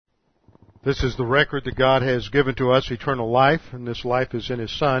This is the record that God has given to us, eternal life, and this life is in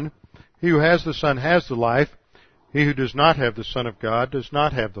His Son. He who has the Son has the life. He who does not have the Son of God does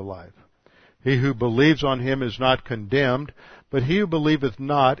not have the life. He who believes on Him is not condemned, but he who believeth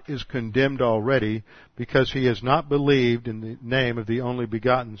not is condemned already, because he has not believed in the name of the only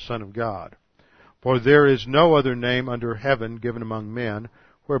begotten Son of God. For there is no other name under heaven given among men,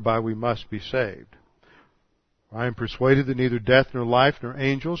 whereby we must be saved. I am persuaded that neither death, nor life, nor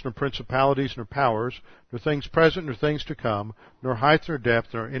angels, nor principalities, nor powers, nor things present, nor things to come, nor height, nor depth,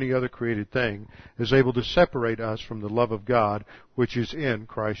 nor any other created thing is able to separate us from the love of God, which is in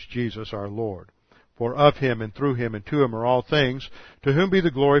Christ Jesus our Lord. For of Him, and through Him, and to Him are all things, to whom be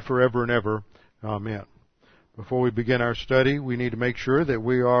the glory forever and ever. Amen. Before we begin our study, we need to make sure that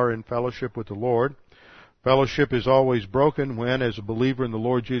we are in fellowship with the Lord. Fellowship is always broken when, as a believer in the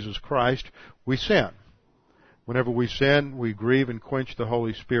Lord Jesus Christ, we sin. Whenever we sin, we grieve and quench the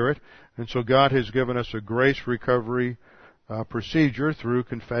Holy Spirit, and so God has given us a grace recovery procedure through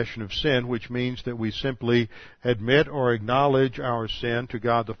confession of sin, which means that we simply admit or acknowledge our sin to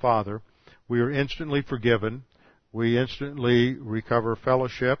God the Father. We are instantly forgiven. We instantly recover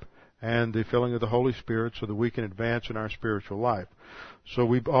fellowship and the filling of the Holy Spirit so that we can advance in our spiritual life. So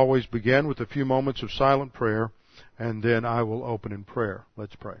we always begin with a few moments of silent prayer, and then I will open in prayer.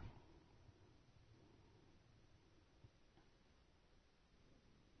 Let's pray.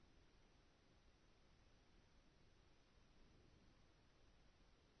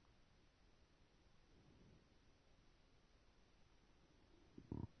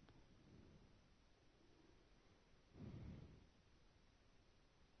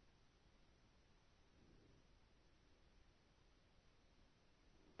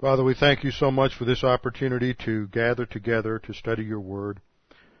 Father, we thank You so much for this opportunity to gather together to study Your Word.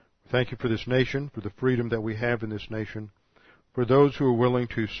 Thank You for this nation, for the freedom that we have in this nation, for those who are willing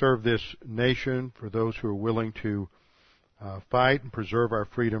to serve this nation, for those who are willing to fight and preserve our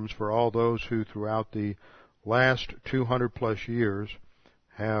freedoms, for all those who throughout the last 200 plus years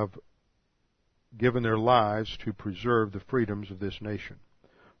have given their lives to preserve the freedoms of this nation.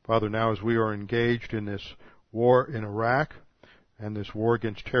 Father, now as we are engaged in this war in Iraq, and this war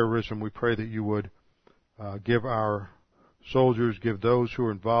against terrorism, we pray that You would give our soldiers, give those who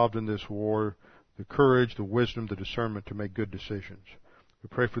are involved in this war the courage, the wisdom, the discernment to make good decisions. We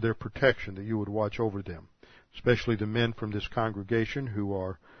pray for their protection, that You would watch over them, especially the men from this congregation who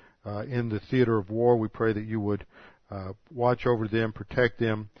are in the theater of war. We pray that You would watch over them, protect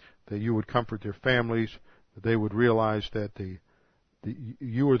them, that You would comfort their families, that they would realize that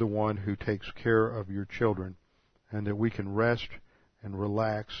You are the one who takes care of Your children, and that we can rest and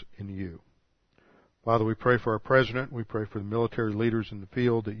relax in You. Father, we pray for our president. We pray for the military leaders in the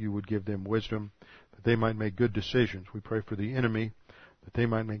field, that You would give them wisdom, that they might make good decisions. We pray for the enemy, that they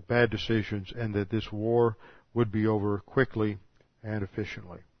might make bad decisions, and that this war would be over quickly and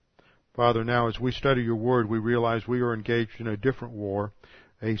efficiently. Father, now as we study Your Word, we realize we are engaged in a different war,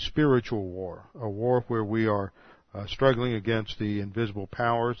 a spiritual war, a war where we are struggling against the invisible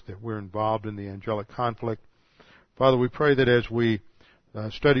powers, that we're involved in the angelic conflict. Father, we pray that as we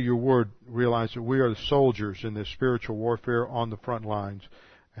study Your Word, realize that we are the soldiers in this spiritual warfare on the front lines,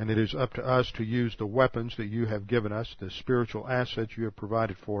 and it is up to us to use the weapons that You have given us, the spiritual assets You have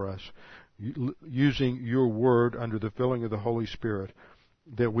provided for us, using Your Word under the filling of the Holy Spirit,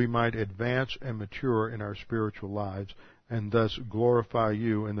 that we might advance and mature in our spiritual lives, and thus glorify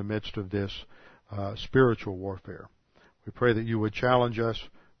You in the midst of this spiritual warfare. We pray that You would challenge us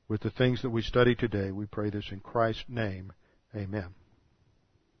with the things that we study today. We pray this in Christ's name. Amen.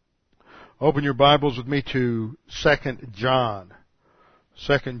 Open your Bibles with me to 2 John.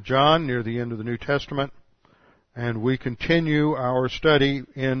 2 John, near the end of the New Testament. And we continue our study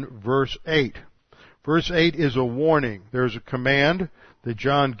in verse 8. Verse 8 is a warning. There's a command that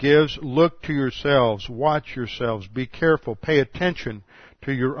John gives. Look to yourselves, watch yourselves, be careful, pay attention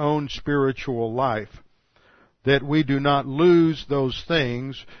to your own spiritual life, that we do not lose those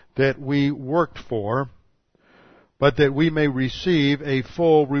things that we worked for, but that we may receive a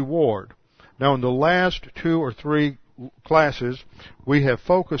full reward. Now, in the last 2 or 3 classes, we have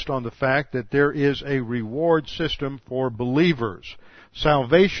focused on the fact that there is a reward system for believers.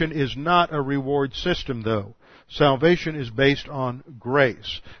 Salvation is not a reward system, though. Salvation is based on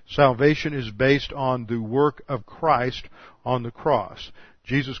grace. Salvation is based on the work of Christ on the cross.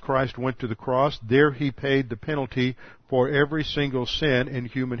 Jesus Christ went to the cross. There He paid the penalty for every single sin in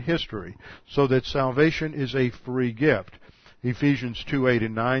human history, so that salvation is a free gift. Ephesians 2:8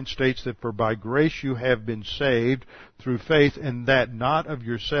 and 9 states that for by grace you have been saved through faith, and that not of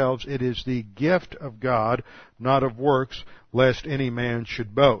yourselves, it is the gift of God, not of works, lest any man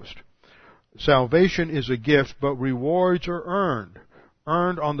should boast. Salvation is a gift, but rewards are earned.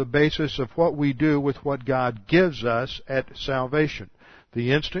 Earned on the basis of what we do with what God gives us at salvation.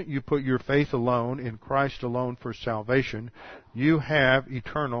 The instant you put your faith alone in Christ alone for salvation, you have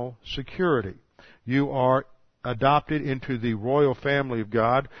eternal security. You are adopted into the royal family of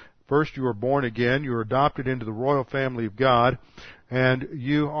God. First, you are born again. You are adopted into the royal family of God, and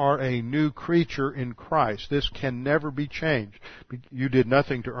you are a new creature in Christ. This can never be changed. You did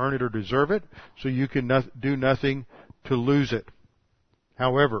nothing to earn it or deserve it, so you can do nothing to lose it.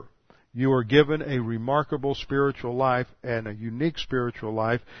 However, you are given a remarkable spiritual life and a unique spiritual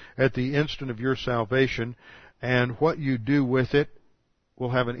life at the instant of your salvation, and what you do with it will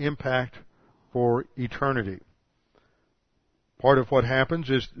have an impact for eternity. Part of what happens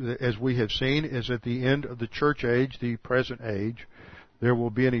is, as we have seen, is at the end of the church age, the present age, there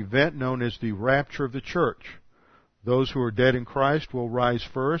will be an event known as the rapture of the church. Those who are dead in Christ will rise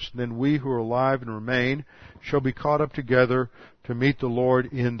first, then we who are alive and remain shall be caught up together to meet the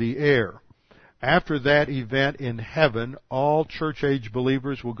Lord in the air. After that event in heaven, all church age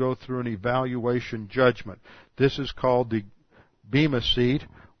believers will go through an evaluation judgment. This is called the Bema seat,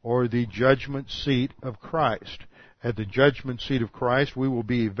 or the judgment seat of Christ. At the judgment seat of Christ, we will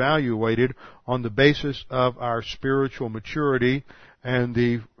be evaluated on the basis of our spiritual maturity and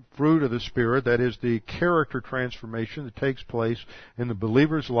the fruit of the Spirit, that is, the character transformation that takes place in the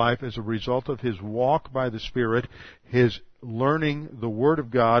believer's life as a result of his walk by the Spirit, his learning the Word of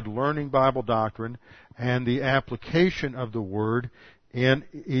God, learning Bible doctrine, and the application of the Word in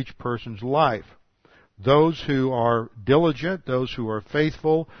each person's life. Those who are diligent, those who are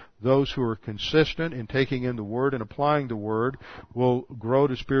faithful, those who are consistent in taking in the Word and applying the Word will grow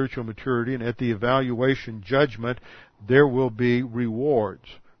to spiritual maturity, and at the evaluation judgment, there will be rewards,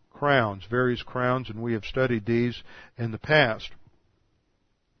 crowns, various crowns, and we have studied these in the past.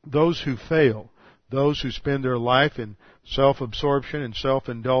 Those who fail, those who spend their life in self-absorption and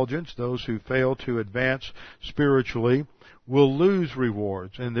self-indulgence, those who fail to advance spiritually, will lose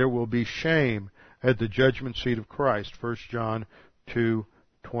rewards, and there will be shame at the judgment seat of Christ, 1 John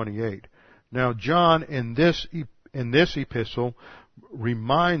 2:28. Now, John in this epistle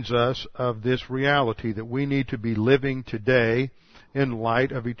reminds us of this reality that we need to be living today in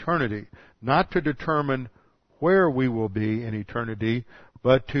light of eternity, not to determine where we will be in eternity,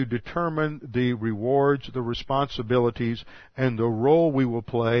 but to determine the rewards, the responsibilities, and the role we will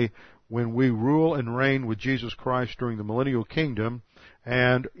play when we rule and reign with Jesus Christ during the millennial kingdom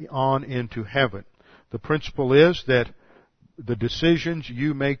and on into heaven. The principle is that the decisions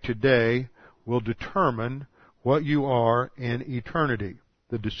you make today will determine what you are in eternity.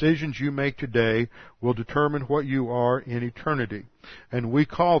 The decisions you make today will determine what you are in eternity. And we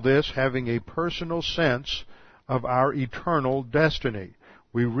call this having a personal sense of our eternal destiny.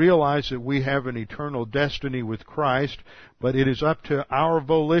 We realize that we have an eternal destiny with Christ, but it is up to our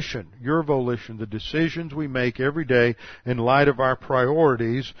volition, your volition, the decisions we make every day in light of our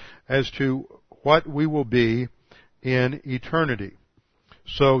priorities as to what we will be in eternity.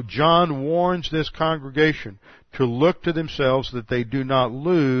 So John warns this congregation to look to themselves that they do not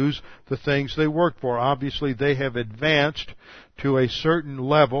lose the things they worked for. Obviously, they have advanced to a certain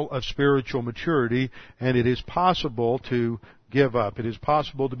level of spiritual maturity, and it is possible to give up. It is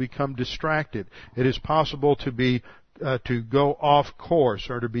possible to become distracted. It is possible to go off course,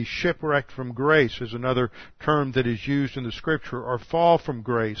 or to be shipwrecked from grace is another term that is used in the Scripture, or fall from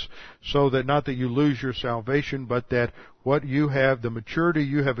grace, so that not that you lose your salvation, but that what you have, the maturity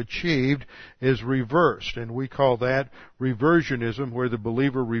you have achieved, is reversed. And we call that reversionism, where the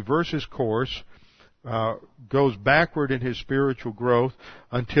believer reverses course, goes backward in his spiritual growth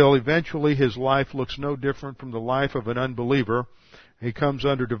until eventually his life looks no different from the life of an unbeliever. He comes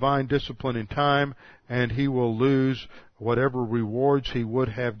under divine discipline in time, and he will lose whatever rewards he would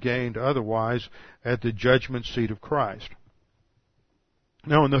have gained otherwise at the judgment seat of Christ.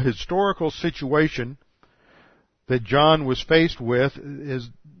 Now, in the historical situation that John was faced with,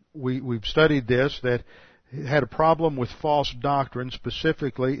 we've studied this, that he had a problem with false doctrine.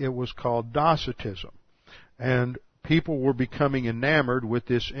 Specifically, it was called Docetism. And people were becoming enamored with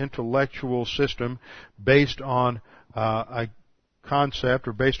this intellectual system based on a concept,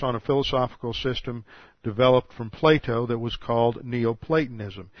 or based on a philosophical system developed from Plato that was called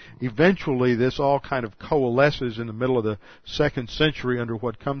Neoplatonism. Eventually, this all kind of coalesces in the middle of the 2nd century under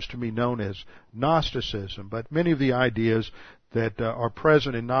what comes to be known as Gnosticism. But many of the ideas that are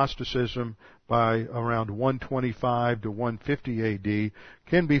present in Gnosticism by around 125 to 150 AD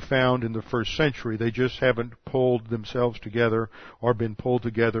can be found in the 1st century. They just haven't pulled themselves together or been pulled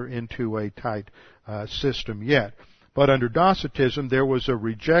together into a tight system yet. But under Docetism, there was a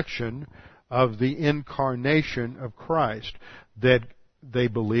rejection of the incarnation of Christ, that they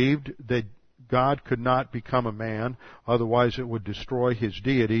believed that God could not become a man, otherwise it would destroy his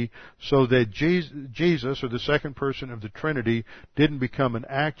deity, so that Jesus, or the second person of the Trinity, didn't become an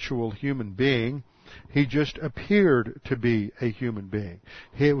actual human being. He just appeared to be a human being.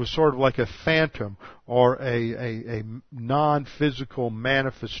 It was sort of like a phantom or a non-physical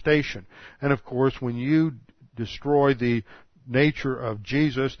manifestation. And of course, when you destroy the nature of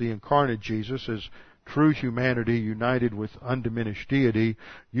Jesus, the incarnate Jesus, as true humanity united with undiminished deity,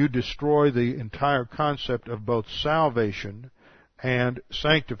 you destroy the entire concept of both salvation and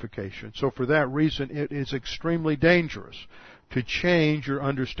sanctification. So for that reason, it is extremely dangerous to change your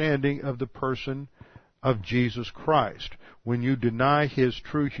understanding of the person of Jesus Christ. When you deny His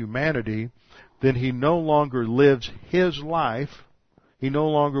true humanity, then He no longer lives His life. He no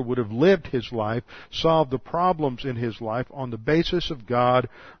longer would have lived His life, solved the problems in His life on the basis of God,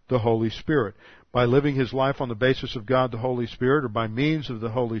 the Holy Spirit. By living His life on the basis of God, the Holy Spirit, or by means of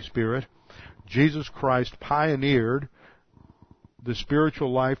the Holy Spirit, Jesus Christ pioneered the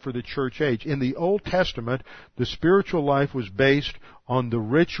spiritual life for the church age. In the Old Testament, the spiritual life was based on the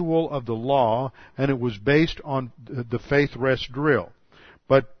ritual of the law, and it was based on the faith rest drill.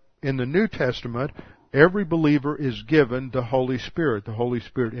 But in the New Testament, every believer is given the Holy Spirit. The Holy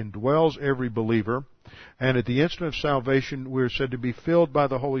Spirit indwells every believer, and at the instant of salvation, we are said to be filled by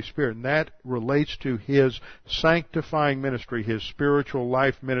the Holy Spirit, and that relates to His sanctifying ministry, His spiritual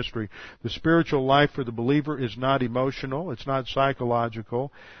life ministry. The spiritual life for the believer is not emotional, it's not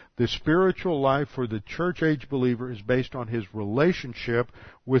psychological. The spiritual life for the church-age believer is based on his relationship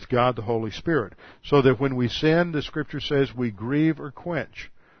with God the Holy Spirit. So that when we sin, the Scripture says we grieve or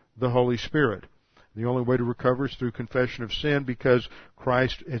quench the Holy Spirit. The only way to recover is through confession of sin, because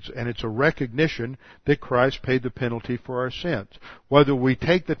Christ, it's a recognition that Christ paid the penalty for our sins. Whether we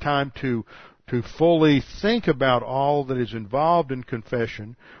take the time to fully think about all that is involved in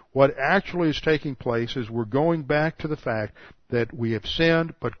confession, what actually is taking place is we're going back to the fact that we have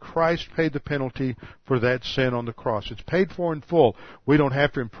sinned, but Christ paid the penalty for that sin on the cross. It's paid for in full. We don't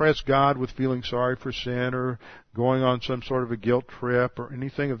have to impress God with feeling sorry for sin or going on some sort of a guilt trip or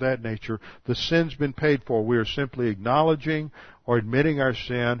anything of that nature. The sin's been paid for. We are simply acknowledging or admitting our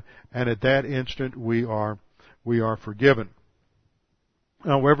sin, and at that instant we are forgiven.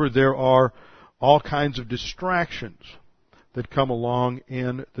 However, there are all kinds of distractions that come along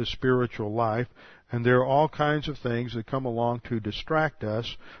in the spiritual life, and there are all kinds of things that come along to distract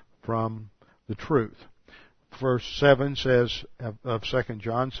us from the truth. Verse 7 says, of 2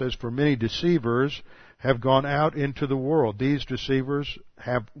 John says, "For many deceivers have gone out into the world." These deceivers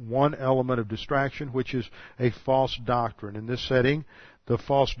have one element of distraction, which is a false doctrine. In this setting, the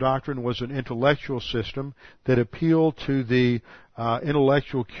false doctrine was an intellectual system that appealed to the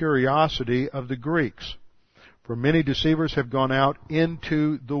intellectual curiosity of the Greeks. For many deceivers have gone out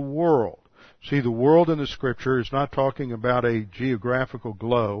into the world. See, the world in the Scripture is not talking about a geographical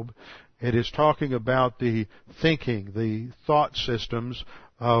globe. It is talking about the thinking, the thought systems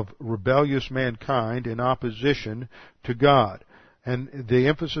of rebellious mankind in opposition to God. And the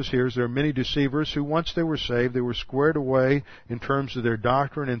emphasis here is there are many deceivers who, once they were saved, they were squared away in terms of their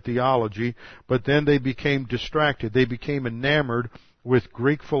doctrine and theology, but then they became distracted. They became enamored with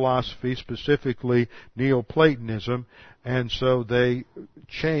Greek philosophy, specifically Neoplatonism, and so they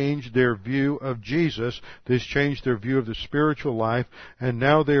changed their view of Jesus. They changed their view of the spiritual life, and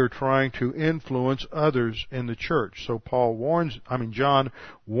now they are trying to influence others in the church. So John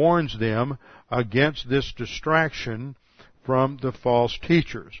warns them against this distraction from the false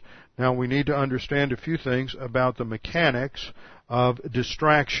teachers. Now we need to understand a few things about the mechanics of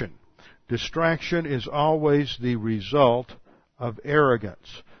distraction. Distraction is always the result of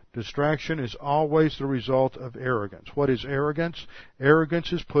arrogance. Distraction is always the result of arrogance. What is arrogance?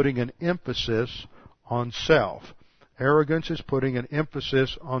 Arrogance is putting an emphasis on self. Arrogance is putting an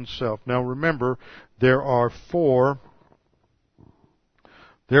emphasis on self. Now remember, there are four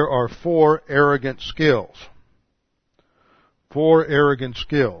arrogant skills. 4 arrogant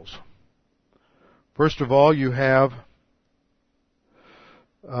skills. First of all, you have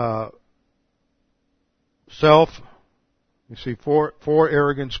You see, four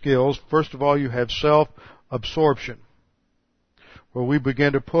arrogant skills. First of all, you have self-absorption, where we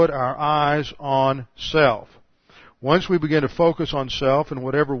begin to put our eyes on self. Once we begin to focus on self and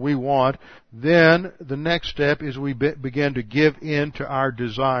whatever we want, then the next step is we begin to give in to our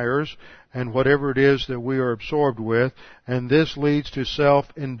desires and whatever it is that we are absorbed with, and this leads to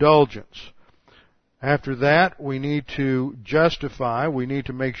self-indulgence. After that, we need to justify. We need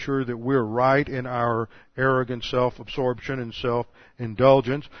to make sure that we're right in our arrogant self-absorption and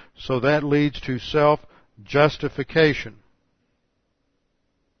self-indulgence. So that leads to self-justification.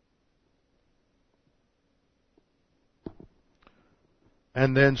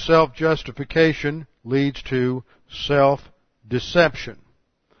 And then self-justification leads to self-deception,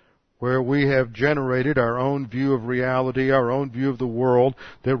 where we have generated our own view of reality, our own view of the world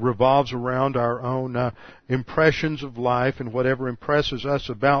that revolves around our own impressions of life, and whatever impresses us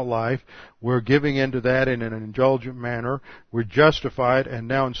about life, we're giving into that in an indulgent manner. We're justified, and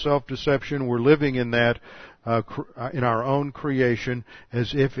now in self-deception, we're living in that, in our own creation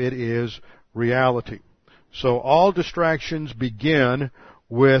as if it is reality. So all distractions begin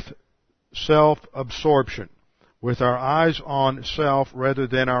with self-absorption, with our eyes on self rather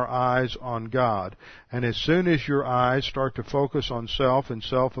than our eyes on God. And as soon as your eyes start to focus on self and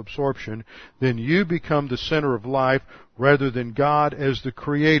self-absorption, then you become the center of life rather than God as the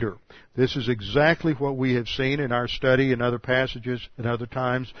Creator. This is exactly what we have seen in our study in other passages and other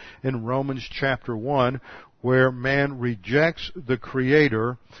times in Romans chapter 1, where man rejects the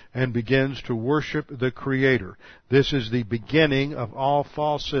Creator and begins to worship the Creator. This is the beginning of all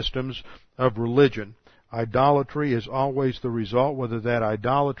false systems of religion. Idolatry is always the result, whether that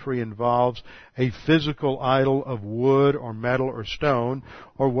idolatry involves a physical idol of wood or metal or stone,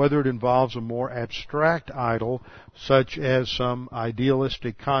 or whether it involves a more abstract idol, such as some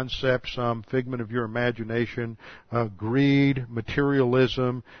idealistic concept, some figment of your imagination, greed,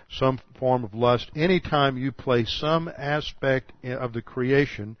 materialism, some form of lust. Anytime you place some aspect of the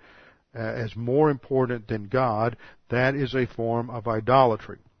creation as more important than God, that is a form of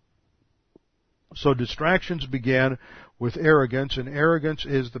idolatry. So distractions begin with arrogance, and arrogance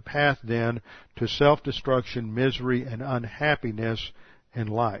is the path then to self-destruction, misery, and unhappiness in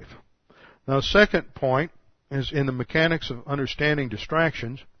life. Now, the second point is in the mechanics of understanding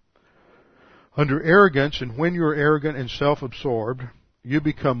distractions. Under arrogance, and when you're arrogant and self-absorbed, you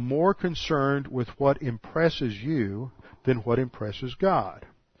become more concerned with what impresses you than what impresses God.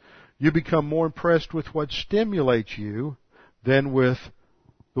 You become more impressed with what stimulates you than with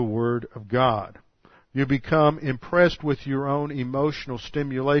the Word of God. You become impressed with your own emotional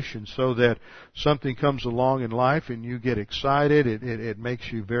stimulation, so that something comes along in life and you get excited, it makes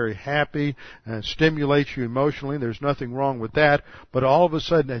you very happy, and stimulates you emotionally. There's nothing wrong with that, but all of a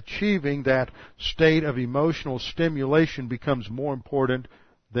sudden achieving that state of emotional stimulation becomes more important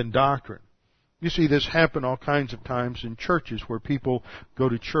than doctrine. You see this happen all kinds of times in churches, where people go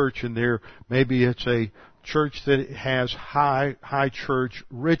to church and maybe it's a church that has high church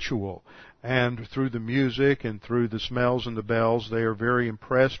ritual, and through the music and through the smells and the bells, they are very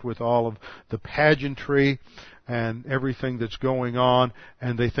impressed with all of the pageantry and everything that's going on,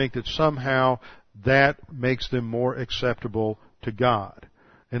 and they think that somehow that makes them more acceptable to God.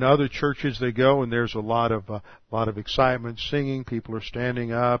 In other churches they go, and there's a lot of excitement, singing, people are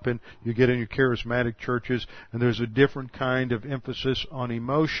standing up, and you get in your charismatic churches, and there's a different kind of emphasis on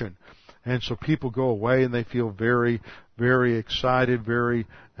emotion. And so people go away and they feel very, very excited, very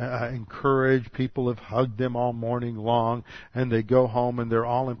encouraged. People have hugged them all morning long, and they go home and they're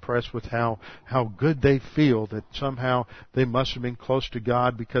all impressed with how good they feel, that somehow they must have been close to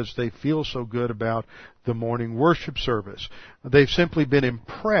God because they feel so good about the morning worship service. They've simply been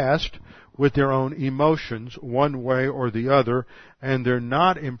impressed with their own emotions one way or the other, and they're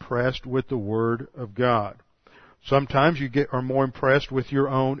not impressed with the Word of God. Sometimes you are more impressed with your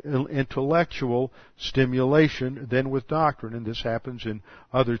own intellectual stimulation than with doctrine, and this happens in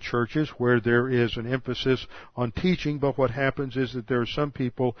other churches where there is an emphasis on teaching, but what happens is that there are some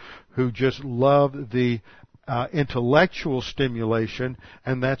people who just love the intellectual stimulation,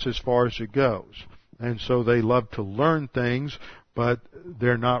 and that's as far as it goes. And so they love to learn things, but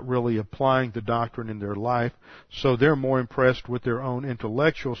they're not really applying the doctrine in their life, so they're more impressed with their own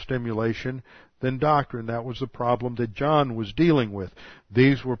intellectual stimulation than doctrine. That was the problem that John was dealing with.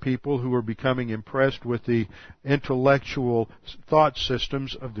 These were people who were becoming impressed with the intellectual thought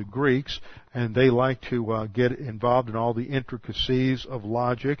systems of the Greeks, and they like to get involved in all the intricacies of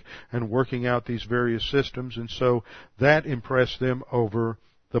logic and working out these various systems, and so that impressed them over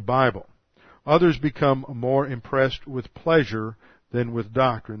the Bible. Others become more impressed with pleasure than with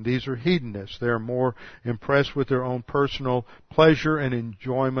doctrine. These are hedonists. They are more impressed with their own personal pleasure and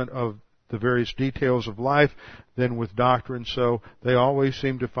enjoyment of the various details of life than with doctrine, so they always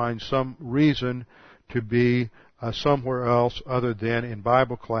seem to find some reason to be somewhere else other than in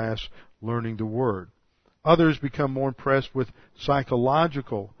Bible class learning the Word. Others become more impressed with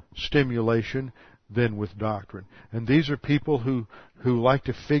psychological stimulation than with doctrine. And these are people who like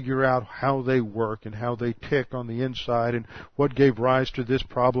to figure out how they work and how they tick on the inside and what gave rise to this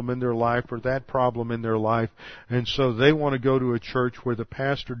problem in their life or that problem in their life. And so they want to go to a church where the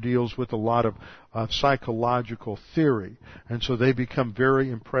pastor deals with a lot of psychological theory. And so they become very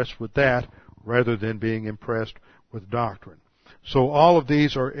impressed with that rather than being impressed with doctrine. So all of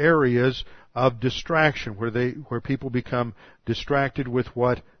these are areas of distraction where people become distracted with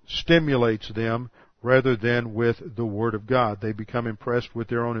what stimulates them rather than with the Word of God. They become impressed with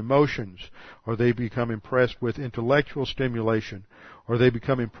their own emotions, or they become impressed with intellectual stimulation, or they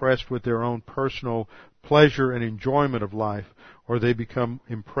become impressed with their own personal pleasure and enjoyment of life, or they become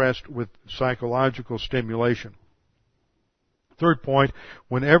impressed with psychological stimulation. Third point,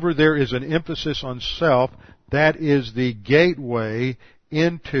 whenever there is an emphasis on self, that is the gateway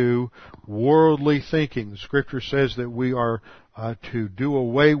into worldly thinking. The Scripture says that we are to do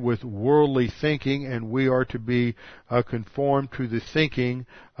away with worldly thinking, and we are to be conformed to the thinking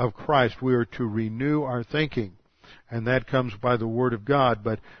of Christ. We are to renew our thinking, and that comes by the Word of God.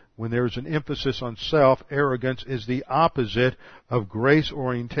 But when there is an emphasis on self, arrogance is the opposite of grace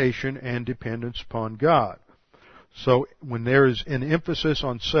orientation and dependence upon God. So when there is an emphasis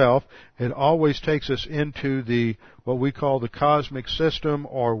on self, it always takes us into what we call the cosmic system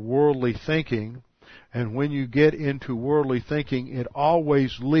or worldly thinking. And when you get into worldly thinking, it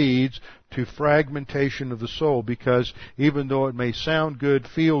always leads to fragmentation of the soul, because even though it may sound good,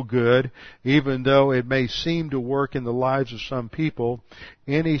 feel good, even though it may seem to work in the lives of some people,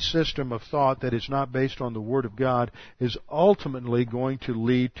 any system of thought that is not based on the Word of God is ultimately going to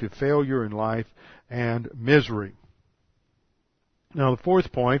lead to failure in life and misery. Now, the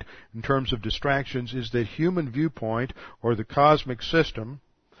fourth point, in terms of distractions, is that human viewpoint, or the cosmic system,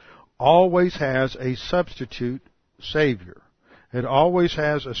 always has a substitute Savior. It always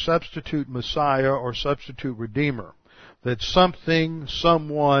has a substitute Messiah or substitute Redeemer. That something,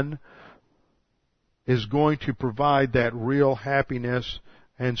 someone, is going to provide that real happiness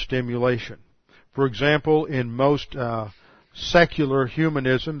and stimulation. For example, in most secular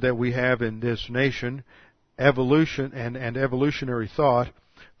humanism that we have in this nation, evolution and evolutionary thought,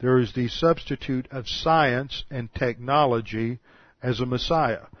 there is the substitute of science and technology as a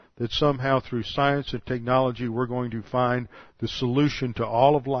Messiah. That somehow through science and technology we're going to find the solution to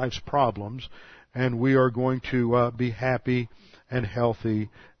all of life's problems, and we are going to be happy and healthy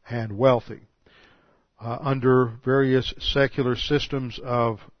and wealthy. Under various secular systems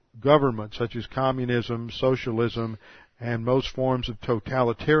of government, such as communism, socialism, and most forms of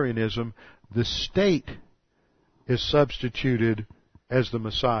totalitarianism, the state is substituted as the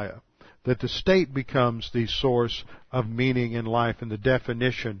Messiah. That the state becomes the source of meaning in life and the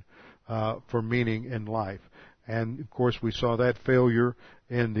definition for meaning in life. And of course we saw that failure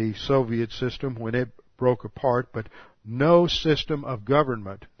in the Soviet system when it broke apart, but no system of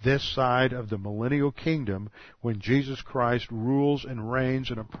government this side of the millennial kingdom, when Jesus Christ rules and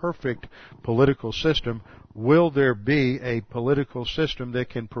reigns in a perfect political system, will there be a political system that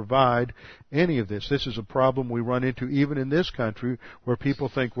can provide any of this. This is a problem we run into even in this country, where people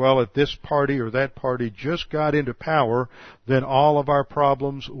think, well, if this party or that party just got into power, then all of our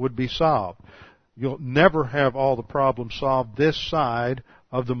problems would be solved. You'll never have all the problems solved this side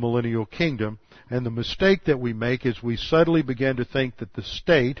of the millennial kingdom. And the mistake that we make is we suddenly begin to think that the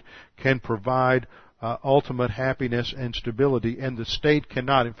state can provide ultimate happiness and stability, and the state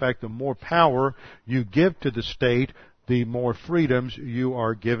cannot. In fact, the more power you give to the state, the more freedoms you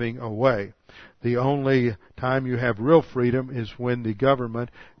are giving away. The only time you have real freedom is when the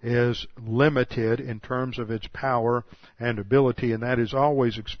government is limited in terms of its power and ability, and that is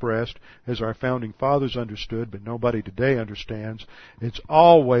always expressed, as our founding fathers understood, but nobody today understands. It's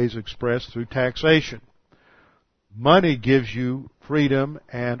always expressed through taxation. Money gives you freedom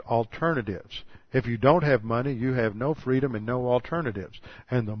and alternatives. If you don't have money, you have no freedom and no alternatives.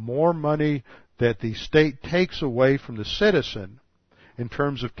 And the more money that the state takes away from the citizen in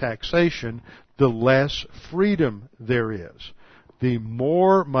terms of taxation, the less freedom there is. The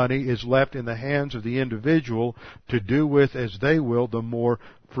more money is left in the hands of the individual to do with as they will, the more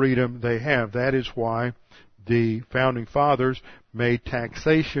freedom they have. That is why the founding fathers made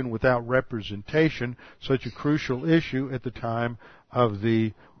taxation without representation such a crucial issue at the time of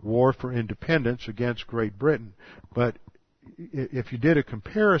the War for Independence against Great Britain. But if you did a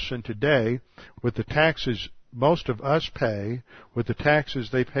comparison today with the taxes most of us pay with the taxes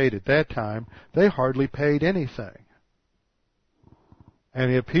they paid at that time, they hardly paid anything. And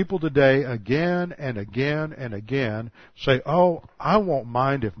if people today again and again and again say, oh, I won't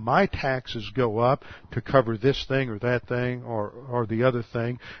mind if my taxes go up to cover this thing or that thing or the other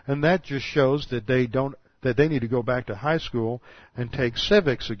thing, and that just shows that they need to go back to high school and take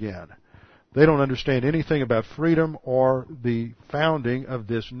civics again. They don't understand anything about freedom or the founding of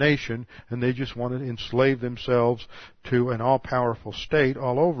this nation, and they just want to enslave themselves to an all-powerful state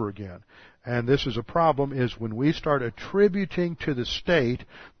all over again. And this is a problem, is when we start attributing to the state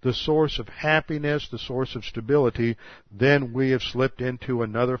the source of happiness, the source of stability, then we have slipped into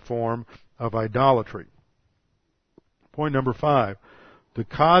another form of idolatry. Point number 5. The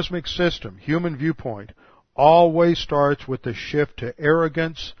cosmic system, human viewpoint, always starts with the shift to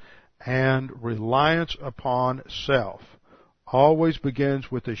arrogance and reliance upon self. Always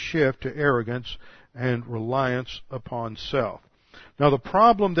begins with a shift to arrogance and reliance upon self. Now, the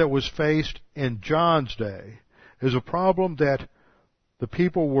problem that was faced in John's day is a problem that the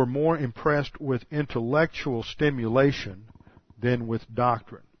people were more impressed with intellectual stimulation than with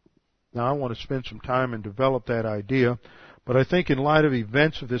doctrine. Now, I want to spend some time and develop that idea, but I think in light of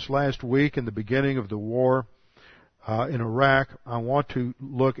events of this last week and the beginning of the war in Iraq, I want to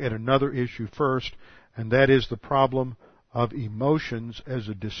look at another issue first, and that is the problem of emotions as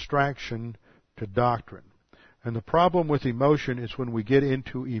a distraction to doctrine. And the problem with emotion is when we get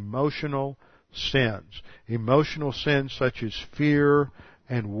into emotional sins. Emotional sins such as fear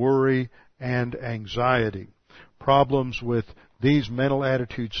and worry and anxiety. Problems with these mental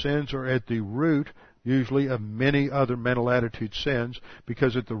attitude sins are at the root, usually, of many other mental attitude sins,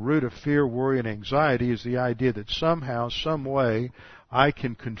 because at the root of fear, worry, and anxiety is the idea that somehow, some way, I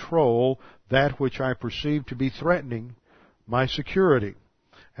can control that which I perceive to be threatening my security.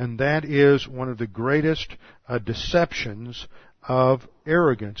 And that is one of the greatest deceptions of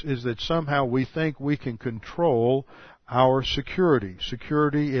arrogance, is that somehow we think we can control our security.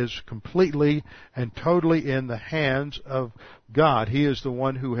 Security is completely and totally in the hands of God. He is the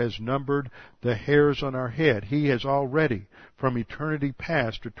one who has numbered the hairs on our head. He has already, from eternity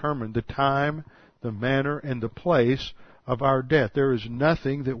past, determined the time, the manner, and the place of our death. There is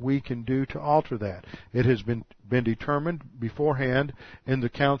nothing that we can do to alter that. It has been determined beforehand in the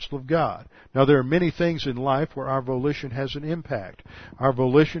counsel of God. Now, there are many things in life where our volition has an impact. Our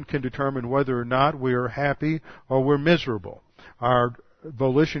volition can determine whether or not we are happy or we're miserable. Our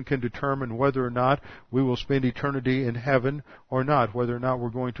volition can determine whether or not we will spend eternity in heaven or not, whether or not we're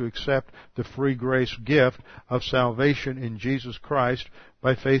going to accept the free grace gift of salvation in Jesus Christ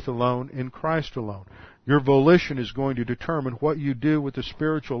by faith alone, in Christ alone. Your volition is going to determine what you do with the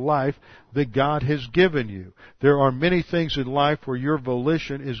spiritual life that God has given you. There are many things in life where your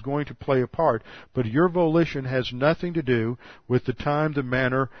volition is going to play a part, but your volition has nothing to do with the time, the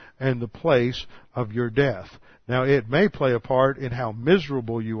manner, and the place of your death. Now, it may play a part in how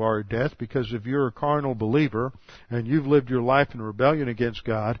miserable you are at death, because if you're a carnal believer and you've lived your life in rebellion against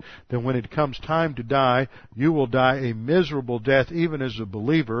God, then when it comes time to die, you will die a miserable death even as a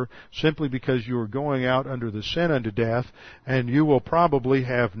believer, simply because you are going out under the sin unto death, and you will probably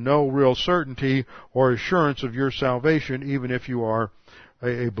have no real certainty or assurance of your salvation even if you are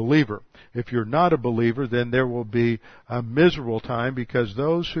a believer. If you're not a believer, then there will be a miserable time, because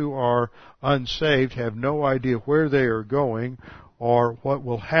those who are unsaved have no idea where they are going or what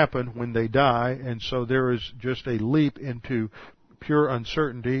will happen when they die, and so there is just a leap into pure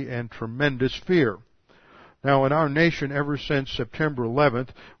uncertainty and tremendous fear. Now, in our nation, ever since September 11th,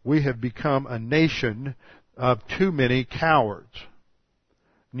 we have become a nation of too many cowards.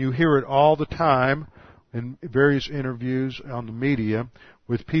 And you hear it all the time in various interviews on the media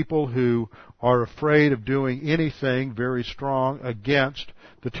with people who are afraid of doing anything very strong against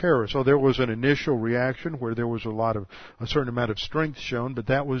the terrorists. So there was an initial reaction where there was a certain amount of strength shown, but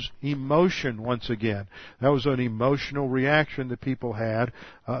that was emotion once again. That was an emotional reaction that people had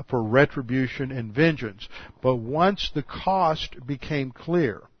for retribution and vengeance. But once the cost became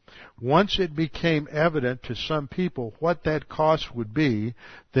clear, once it became evident to some people what that cost would be,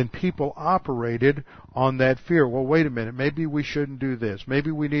 then people operated on that fear. Well, wait a minute, maybe we shouldn't do this.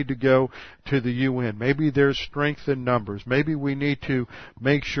 Maybe we need to go to the UN. Maybe there's strength in numbers. Maybe we need to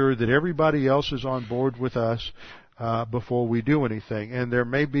make sure that everybody else is on board with us before we do anything. And there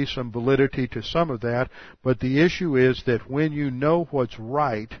may be some validity to some of that, but the issue is that when you know what's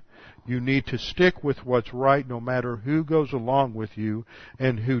right, you need to stick with what's right no matter who goes along with you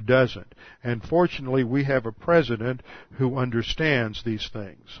and who doesn't. And fortunately, we have a president who understands these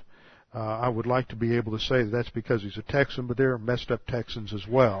things. I would like to be able to say that's because he's a Texan, but there are messed up Texans as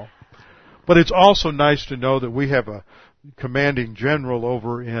well. But it's also nice to know that we have a commanding general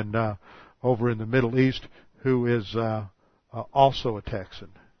over in the Middle East who is also a Texan.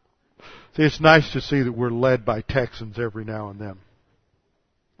 See, it's nice to see that we're led by Texans every now and then.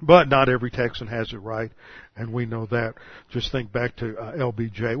 But not every Texan has it right, and we know that. Just think back to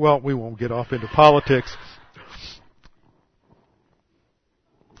LBJ. Well, we won't get off into politics.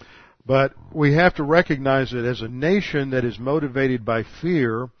 But we have to recognize that as a nation that is motivated by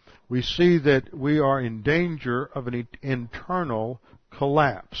fear, we see that we are in danger of an internal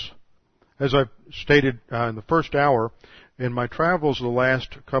collapse. As I've stated in the first hour, in my travels the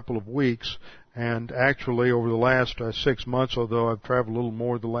last couple of weeks, and actually over the last 6 months, although I've traveled a little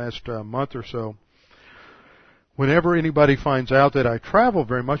more the last month or so, whenever anybody finds out that I travel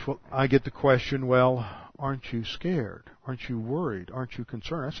very much, well, I get the question, well, aren't you scared? Aren't you worried? Aren't you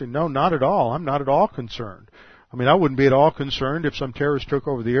concerned? I say, no, not at all. I'm not at all concerned. I mean, I wouldn't be at all concerned if some terrorist took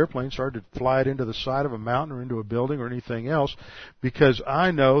over the airplane, started to fly it into the side of a mountain or into a building or anything else, because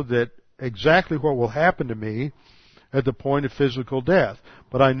I know that exactly what will happen to me at the point of physical death.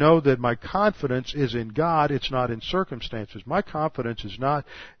 But I know that my confidence is in God. It's not in circumstances. My confidence is not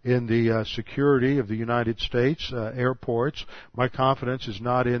in the security of the United States airports. My confidence is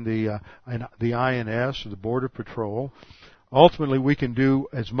not in the INS or the Border Patrol. Ultimately, we can do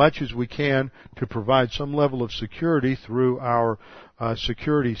as much as we can to provide some level of security through our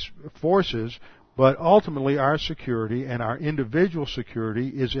security forces, but ultimately our security and our individual security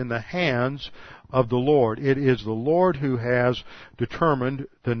is in the hands of the Lord. It is the Lord who has determined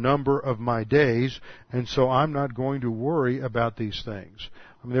the number of my days, and so I'm not going to worry about these things.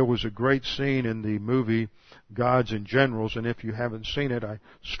 I mean, there was a great scene in the movie Gods and Generals, and if you haven't seen it, I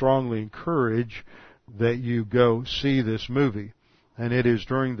strongly encourage that you go see this movie. And it is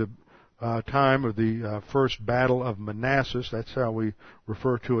during the time of the first Battle of Manassas. That's how we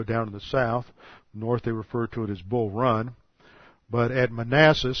refer to it down in the south. North, they refer to it as Bull Run. But at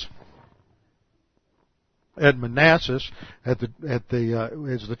Manassas, is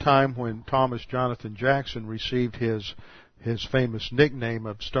the time when Thomas Jonathan Jackson received his famous nickname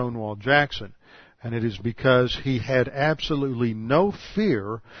of Stonewall Jackson. And it is because he had absolutely no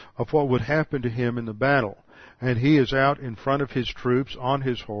fear of what would happen to him in the battle. And he is out in front of his troops on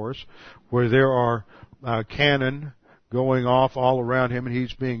his horse, where there are cannon going off all around him, and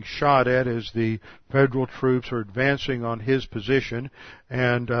he's being shot at as the federal troops are advancing on his position.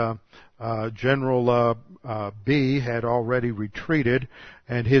 And General B had already retreated,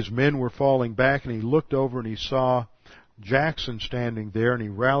 and his men were falling back, and he looked over and he saw Jackson standing there, and he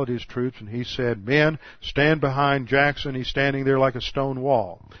rallied his troops, and he said, "Men, stand behind Jackson. He's standing there like a stone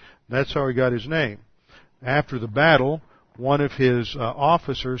wall." That's how he got his name. After the battle, one of his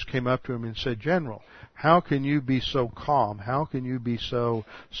officers came up to him and said, "General, how can you be so calm? How can you be so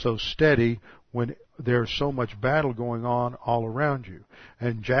steady when there's so much battle going on all around you?"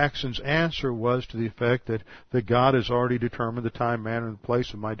 And Jackson's answer was to the effect that God has already determined the time, manner, and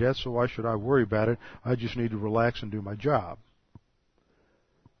place of my death, so why should I worry about it? I just need to relax and do my job.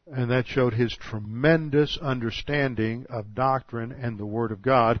 And that showed his tremendous understanding of doctrine and the Word of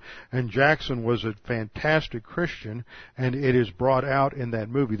God. And Jackson was a fantastic Christian, and it is brought out in that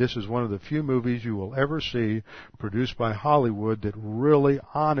movie. This is one of the few movies you will ever see produced by Hollywood that really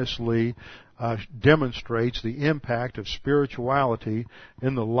honestly demonstrates the impact of spirituality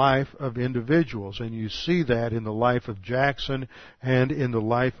in the life of individuals. And you see that in the life of Jackson and in the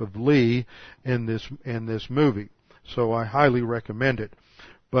life of Lee in this movie. So I highly recommend it.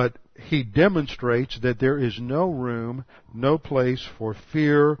 But he demonstrates that there is no room, no place for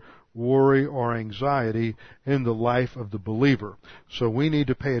fear, worry, or anxiety in the life of the believer. So we need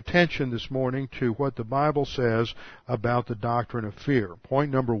to pay attention this morning to what the Bible says about the doctrine of fear.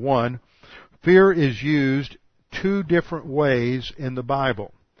 Point number 1, fear is used 2 different ways in the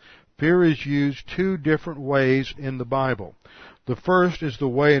Bible. Fear is used 2 different ways in the Bible. The first is the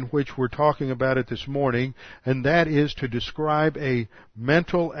way in which we're talking about it this morning, and that is to describe a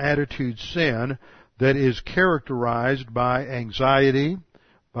mental attitude sin that is characterized by anxiety,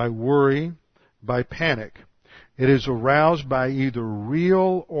 by worry, by panic. It is aroused by either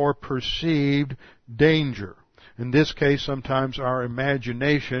real or perceived danger. In this case, sometimes our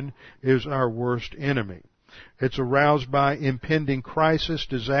imagination is our worst enemy. It's aroused by impending crisis,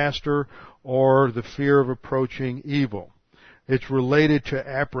 disaster, or the fear of approaching evil. It's related to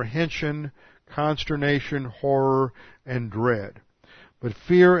apprehension, consternation, horror, and dread. But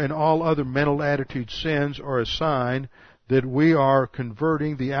fear and all other mental attitude sins are a sign that we are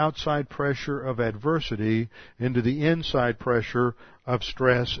converting the outside pressure of adversity into the inside pressure of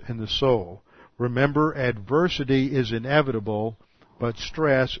stress in the soul. Remember, adversity is inevitable, but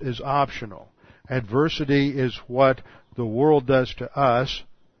stress is optional. Adversity is what the world does to us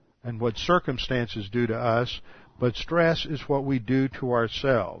and what circumstances do to us, but stress is what we do to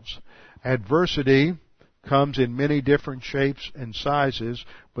ourselves. Adversity comes in many different shapes and sizes,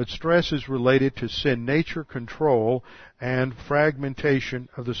 but stress is related to sin nature, control, and fragmentation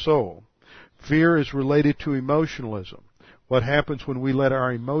of the soul. Fear is related to emotionalism. What happens when we let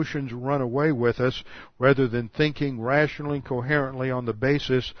our emotions run away with us rather than thinking rationally and coherently on the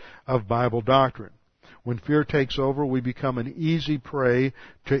basis of Bible doctrine. When fear takes over, we become an easy prey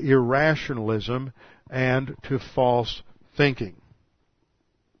to irrationalism and to false thinking.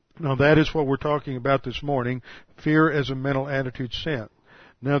 Now that is what we're talking about this morning, fear as a mental attitude sin.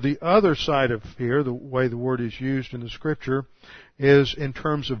 Now the other side of fear, the way the word is used in the Scripture, is in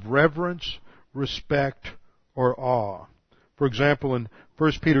terms of reverence, respect, or awe. For example, in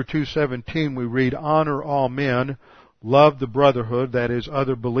 1 Peter 2:17 we read, "Honor all men, love the brotherhood," that is,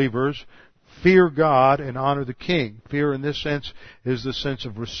 other believers, "fear God and honor the king." Fear in this sense is the sense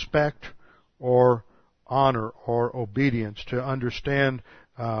of respect or honor or obedience, to understand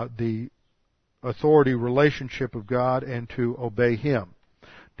the authority relationship of God and to obey Him.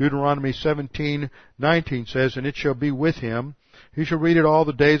 Deuteronomy 17:19 says, "And it shall be with him, he shall read it all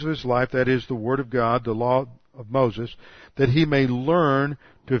the days of his life," that is the Word of God, the law of Moses, "that he may learn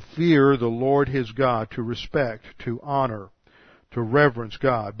to fear the Lord his God, to respect, to honor, to reverence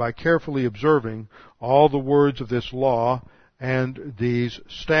God, by carefully observing all the words of this law and these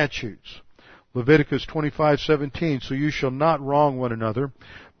statutes." Leviticus 25:17, "So you shall not wrong one another,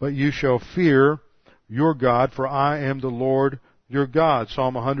 but you shall fear your God, for I am the Lord your God."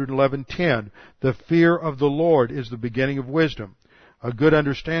 Psalm 111:10, "The fear of the Lord is the beginning of wisdom. A good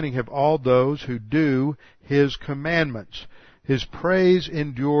understanding have all those who do His commandments. His praise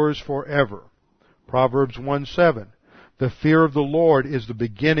endures forever." Proverbs 1:7, "The fear of the Lord is the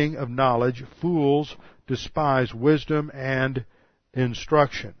beginning of knowledge. Fools despise wisdom and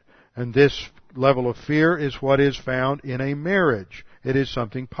instruction." And this level of fear is what is found in a marriage. It is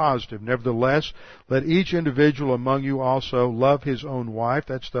something positive. "Nevertheless, let each individual among you also love his own wife."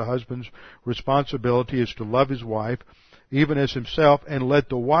 That's the husband's responsibility, is to love his wife, "even as himself, and let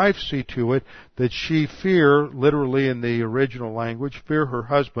the wife see to it that she fear," literally in the original language, fear her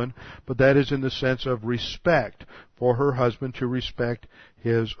husband, but that is in the sense of respect for her husband, to respect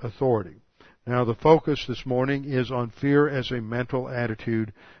his authority. Now the focus this morning is on fear as a mental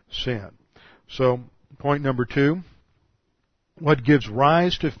attitude sin. So, point number 2, what gives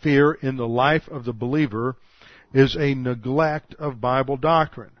rise to fear in the life of the believer is a neglect of Bible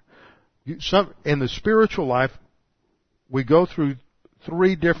doctrine. In the spiritual life, we go through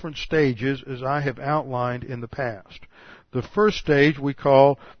 3 different stages, as I have outlined in the past. The first stage we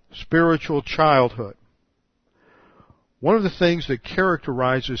call spiritual childhood. One of the things that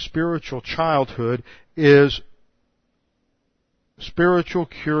characterizes spiritual childhood is spiritual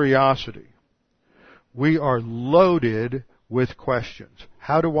curiosity. We are loaded with questions.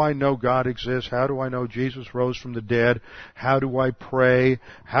 How do I know God exists? How do I know Jesus rose from the dead? How do I pray?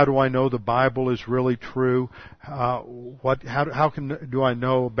 How do I know the Bible is really true? Do I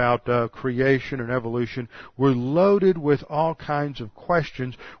know about creation and evolution? We're loaded with all kinds of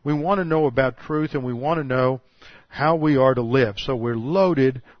questions. We want to know about truth, and we want to know how we are to live. So we're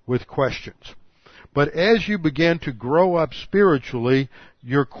loaded with questions. But as you begin to grow up spiritually,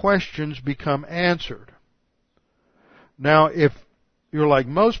 your questions become answered. Now, if you're like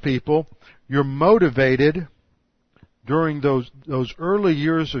most people, you're motivated during those early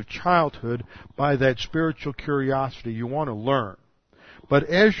years of childhood by that spiritual curiosity. You want to learn. But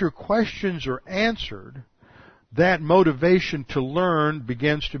as your questions are answered, that motivation to learn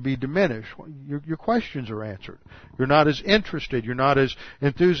begins to be diminished. Your questions are answered. You're not as interested. You're not as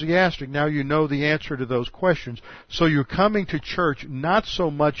enthusiastic. Now you know the answer to those questions. So you're coming to church not so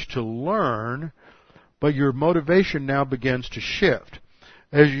much to learn, but your motivation now begins to shift.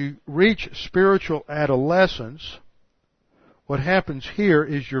 As you reach spiritual adolescence, what happens here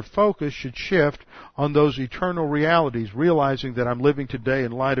is your focus should shift on those eternal realities, realizing that I'm living today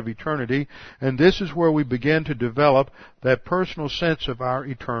in light of eternity, and this is where we begin to develop that personal sense of our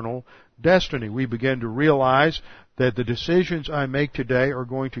eternal destiny. We begin to realize that the decisions I make today are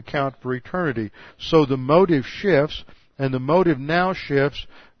going to count for eternity. So the motive shifts, and the motive now shifts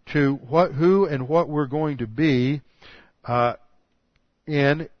to who and what we're going to be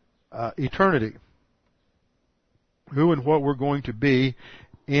in eternity. Who and what we're going to be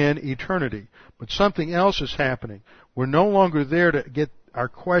in eternity. But something else is happening. We're no longer there to get our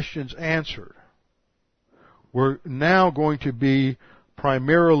questions answered. We're now going to be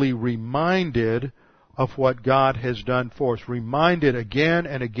primarily reminded of what God has done for us. Reminded again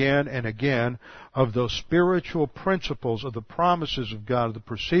and again and again of those spiritual principles, of the promises of God, of the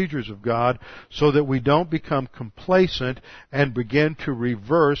procedures of God, so that we don't become complacent and begin to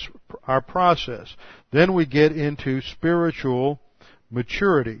reverse our process. Then we get into spiritual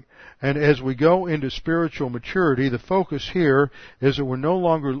maturity. And as we go into spiritual maturity, the focus here is that we're no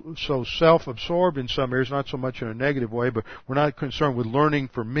longer so self-absorbed in some areas, not so much in a negative way, but we're not concerned with learning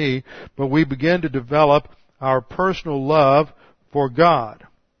from me, but we begin to develop our personal love for God.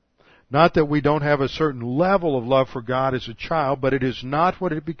 Not that we don't have a certain level of love for God as a child, but it is not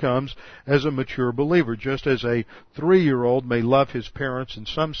what it becomes as a mature believer. Just as a 3-year-old may love his parents in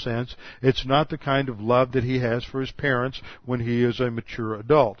some sense, it's not the kind of love that he has for his parents when he is a mature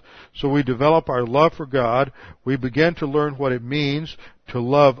adult. So we develop our love for God. We begin to learn what it means to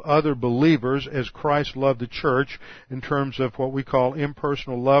love other believers as Christ loved the church in terms of what we call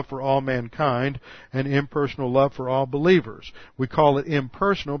impersonal love for all mankind and impersonal love for all believers. We call it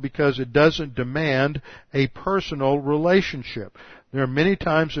impersonal because it doesn't demand a personal relationship. There are many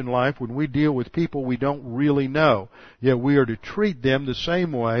times in life when we deal with people we don't really know, yet we are to treat them the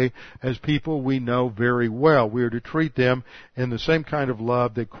same way as people we know very well. We are to treat them in the same kind of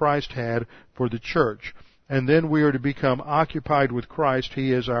love that Christ had for the church. And then we are to become occupied with Christ.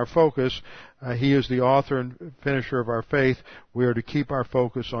 He is our focus. He is the author and finisher of our faith. We are to keep our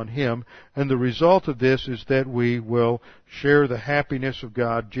focus on Him. And the result of this is that we will share the happiness of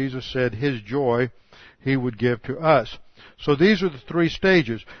God. Jesus said His joy He would give to us. So these are the 3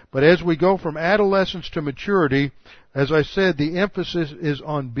 stages. But as we go from adolescence to maturity, as I said, the emphasis is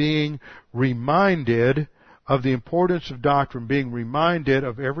on being reminded of the importance of doctrine, being reminded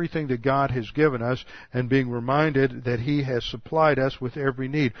of everything that God has given us, and being reminded that He has supplied us with every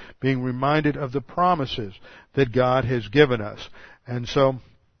need, being reminded of the promises that God has given us. And so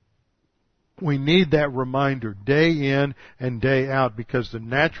we need that reminder day in and day out, because the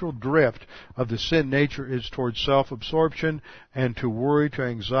natural drift of the sin nature is towards self-absorption and to worry, to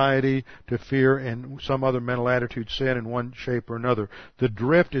anxiety, to fear, and some other mental attitude sin in one shape or another. The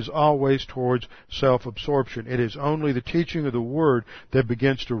drift is always towards self-absorption. It is only the teaching of the Word that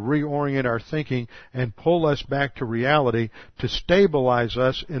begins to reorient our thinking and pull us back to reality, to stabilize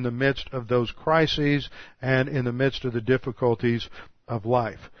us in the midst of those crises and in the midst of the difficulties of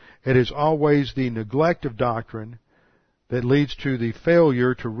life. It is always the neglect of doctrine that leads to the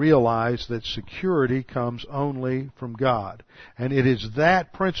failure to realize that security comes only from God. And it is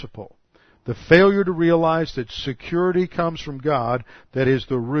that principle, the failure to realize that security comes from God, that is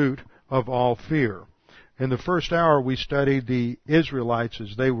the root of all fear. In the first hour, we studied the Israelites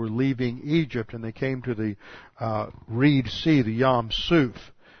as they were leaving Egypt, and they came to the Reed Sea, the Yam Suf,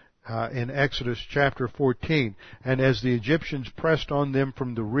 in Exodus chapter 14. And as the Egyptians pressed on them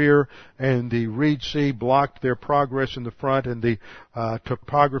from the rear, and the Reed Sea blocked their progress in the front, and the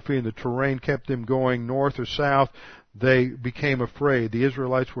topography and the terrain kept them going north or south, they became afraid. The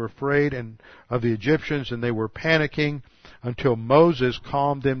Israelites were afraid of the Egyptians, and they were panicking until Moses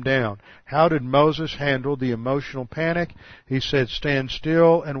calmed them down. How did Moses handle the emotional panic? He said, "Stand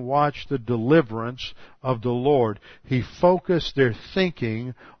still and watch the deliverance of the Lord." He focused their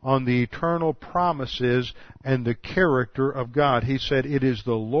thinking on the eternal promises and the character of God. He said, "It is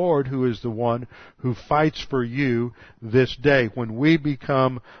the Lord who is the one who fights for you this day." When we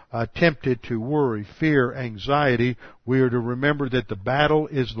become tempted to worry, fear, anxiety, we are to remember that the battle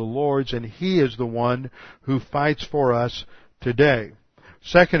is the Lord's, and He is the one who fights for us today.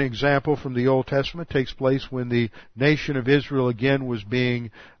 Second example from the Old Testament takes place when the nation of Israel again was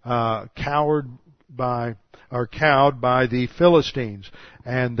being cowed by the Philistines.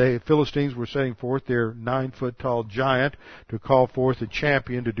 And the Philistines were setting forth their 9-foot-tall giant to call forth a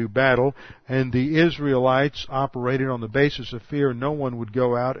champion to do battle. And the Israelites operated on the basis of fear. No one would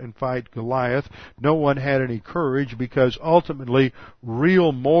go out and fight Goliath. No one had any courage, because ultimately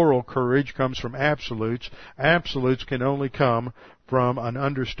real moral courage comes from absolutes. Absolutes can only come from an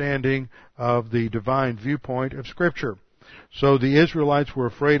understanding of the divine viewpoint of Scripture. So the Israelites were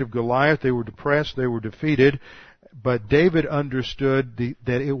afraid of Goliath. They were depressed. They were defeated. But David understood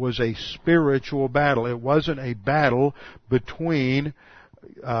that it was a spiritual battle. It wasn't a battle between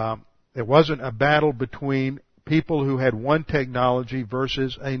people who had one technology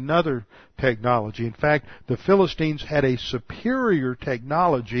versus another technology. In fact, the Philistines had a superior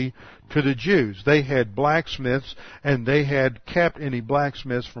technology to the Jews. They had blacksmiths, and they had kept any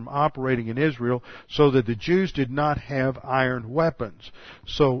blacksmiths from operating in Israel, so that the Jews did not have iron weapons.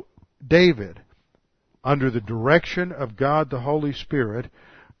 So David, under the direction of God the Holy Spirit,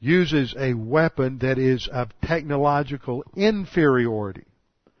 uses a weapon that is of technological inferiority,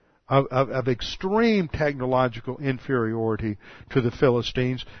 of extreme technological inferiority to the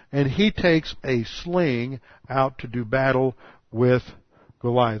Philistines, and he takes a sling out to do battle with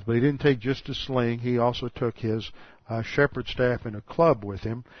Goliath. But he didn't take just a sling, he also took his shepherd's staff and a club with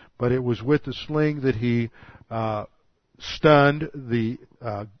him, but it was with the sling that he stunned the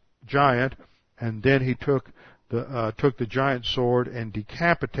giant, and then he took the giant's sword and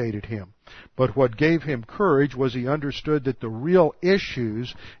decapitated him. But what gave him courage was he understood that the real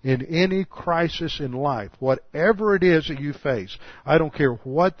issues in any crisis in life, whatever it is that you face, I don't care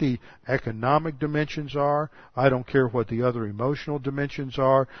what the economic dimensions are, I don't care what the other emotional dimensions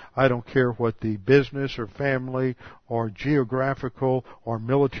are, I don't care what the business or family or geographical or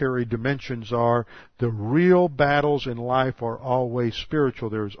military dimensions are, the real battles in life are always spiritual.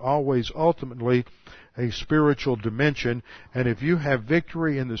 There is always ultimately a spiritual dimension, and if you have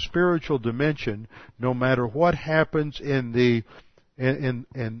victory in the spiritual dimension, no matter what happens with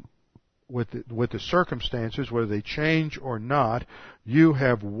the circumstances, whether they change or not, you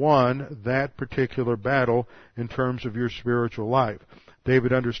have won that particular battle in terms of your spiritual life.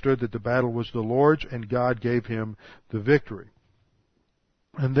 David understood that the battle was the Lord's, and God gave him the victory.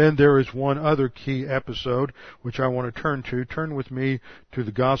 And then there is one other key episode which I want to turn to. Turn with me to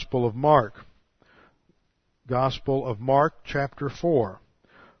the Gospel of Mark. Gospel of Mark, chapter 4.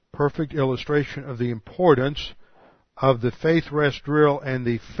 Perfect illustration of the importance of the faith rest drill and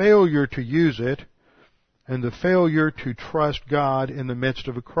the failure to use it and the failure to trust God in the midst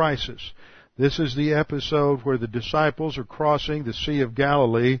of a crisis. This is the episode where the disciples are crossing the Sea of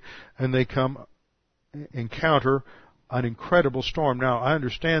Galilee and they encounter an incredible storm. Now, I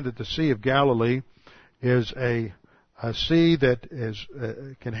understand that the Sea of Galilee is a sea that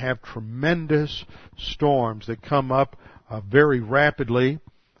can have tremendous storms that come up very rapidly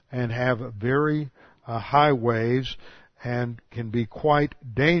and have very high waves and can be quite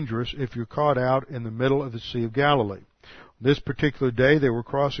dangerous if you're caught out in the middle of the Sea of Galilee. This particular day they were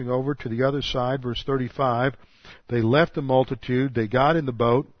crossing over to the other side, verse 35. They left the multitude, they got in the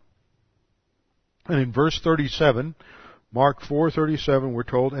boat, and in verse 37, Mark 4:37, we're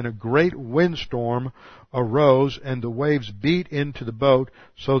told, and a great windstorm arose, and the waves beat into the boat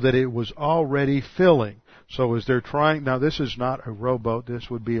so that it was already filling. So as they're trying, now this is not a rowboat, this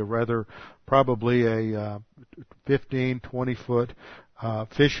would be probably a 15, 20 foot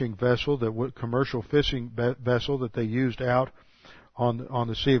fishing vessel, commercial fishing vessel that they used out on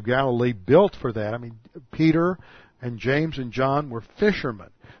the Sea of Galilee, built for that. I mean, Peter and James and John were fishermen.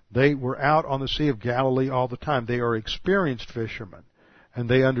 They were out on the Sea of Galilee all the time. They are experienced fishermen, and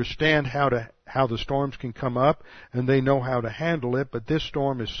they understand how the storms can come up, and they know how to handle it. But this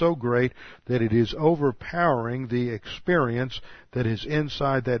storm is so great that it is overpowering the experience that is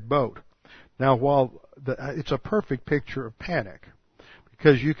inside that boat. Now, it's a perfect picture of panic,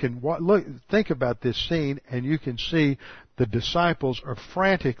 because you can think about this scene, and you can see the disciples are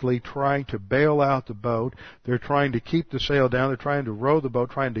frantically trying to bail out the boat. They're trying to keep the sail down. They're trying to row the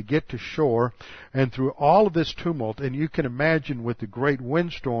boat, trying to get to shore. And through all of this tumult, and you can imagine with the great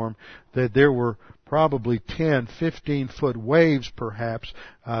windstorm that there were probably 10, 15-foot waves perhaps,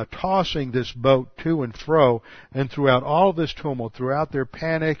 tossing this boat to and fro. And throughout all of this tumult, throughout their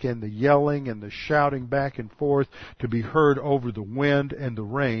panic and the yelling and the shouting back and forth to be heard over the wind and the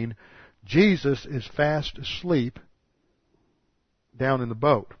rain, Jesus is fast asleep down in the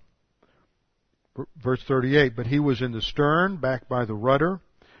boat. Verse 38, but he was in the stern, back by the rudder.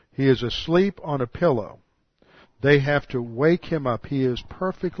 He is asleep on a pillow. They have to wake him up. He is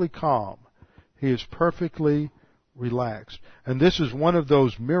perfectly calm. He is perfectly relaxed. And this is one of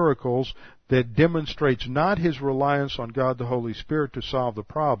those miracles that demonstrates not his reliance on God the Holy Spirit to solve the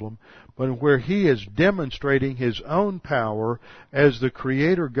problem, but where he is demonstrating his own power as the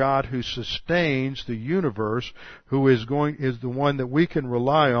Creator God who sustains the universe, who is the one that we can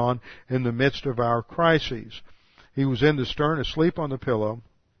rely on in the midst of our crises. He was in the stern, asleep on the pillow.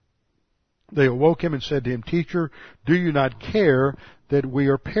 They awoke him and said to him, Teacher, do you not care that we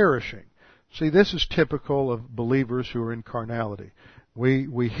are perishing? See, this is typical of believers who are in carnality.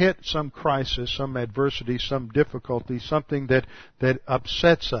 We hit some crisis, some adversity, some difficulty, something that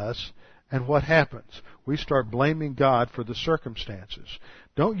upsets us, and what happens? We start blaming God for the circumstances.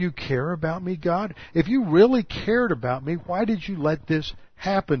 Don't you care about me, God? If you really cared about me, why did you let this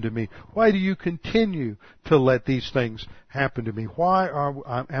happen to me? Why do you continue to let these things happen to me? Why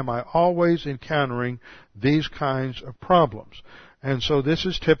am I always encountering these kinds of problems? And so this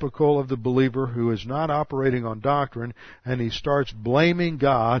is typical of the believer who is not operating on doctrine, and he starts blaming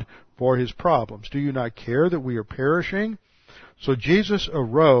God for his problems. Do you not care that we are perishing? So Jesus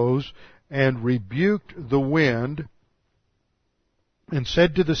arose and rebuked the wind and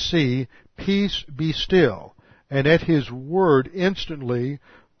said to the sea, Peace, be still. And at his word instantly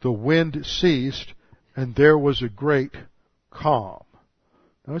the wind ceased, and there was a great calm.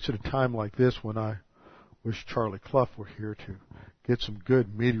 Now it's at a time like this when I wish Charlie Clough were here to get some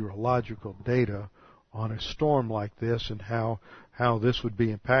good meteorological data on a storm like this and how this would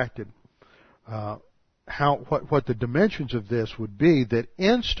be impacted. What the dimensions of this would be that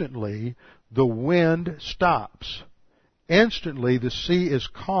instantly the wind stops. Instantly the sea is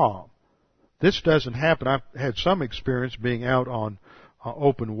calm. This doesn't happen. I've had some experience being out on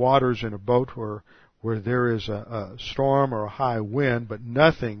open waters in a boat where there is a storm or a high wind, but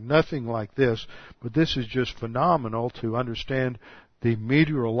nothing like this. But this is just phenomenal to understand the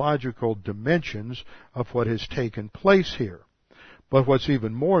meteorological dimensions of what has taken place here. But what's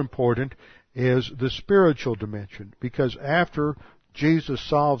even more important is the spiritual dimension, because after Jesus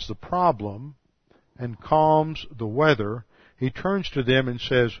solves the problem and calms the weather, he turns to them and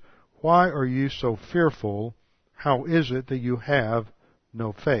says, Why are you so fearful? How is it that you have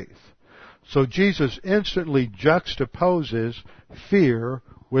no faith? So Jesus instantly juxtaposes fear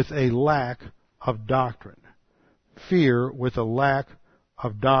with a lack of doctrine. Fear with a lack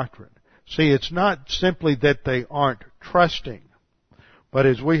of doctrine. See, it's not simply that they aren't trusting, but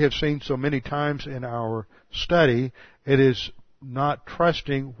as we have seen so many times in our study, it is not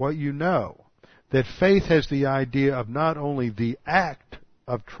trusting what you know. That faith has the idea of not only the act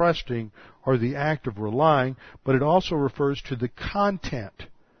of trusting or the act of relying, but it also refers to the content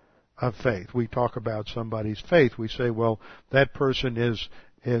of faith. We talk about somebody's faith. We say, well, that person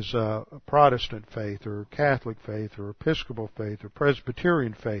is a Protestant faith or Catholic faith or Episcopal faith or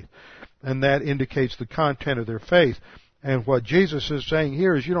Presbyterian faith, and that indicates the content of their faith. And what Jesus is saying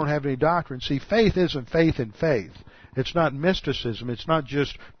here is you don't have any doctrine. See, faith isn't faith in faith. It's not mysticism. It's not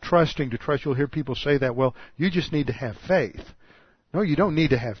just trusting to trust. You'll hear people say that, well, you just need to have faith. No, you don't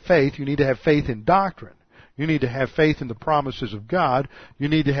need to have faith. You need to have faith in doctrine. You need to have faith in the promises of God. You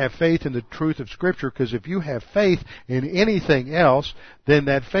need to have faith in the truth of Scripture, because if you have faith in anything else, then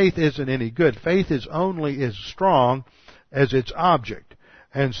that faith isn't any good. Faith is only as strong as its object.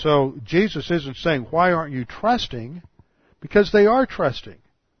 And so Jesus isn't saying, why aren't you trusting? Because they are trusting.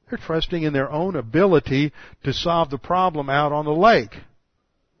 They're trusting in their own ability to solve the problem out on the lake.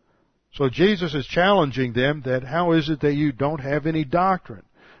 So Jesus is challenging them that how is it that you don't have any doctrine?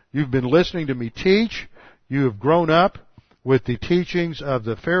 You've been listening to me teach. You have grown up with the teachings of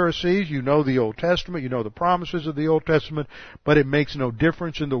the Pharisees. You know the Old Testament. You know the promises of the Old Testament. But it makes no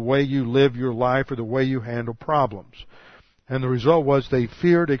difference in the way you live your life or the way you handle problems. And the result was they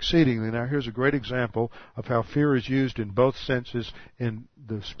feared exceedingly. Now here's a great example of how fear is used in both senses in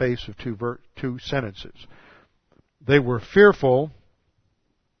the space of two sentences. They were fearful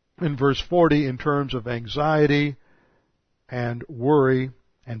in verse 40 in terms of anxiety and worry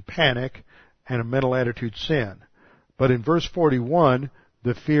and panic and a mental attitude sin. But in verse 41,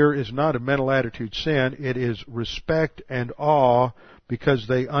 the fear is not a mental attitude sin. It is respect and awe because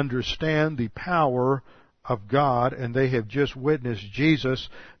they understand the power of God, and they have just witnessed Jesus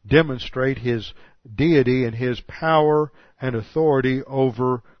demonstrate His deity and His power and authority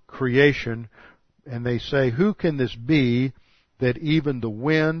over creation. And they say, who can this be that even the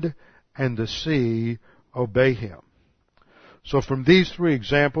wind and the sea obey Him? So from these three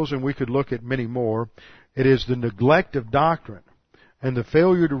examples, and we could look at many more, it is the neglect of doctrine and the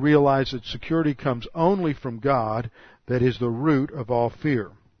failure to realize that security comes only from God that is the root of all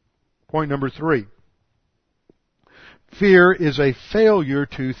fear. Point number 3. Fear is a failure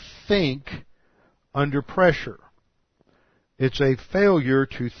to think under pressure. It's a failure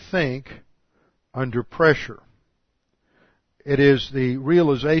to think under pressure. It is the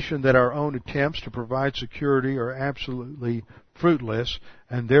realization that our own attempts to provide security are absolutely fruitless,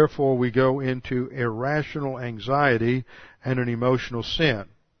 and therefore we go into irrational anxiety and an emotional sin.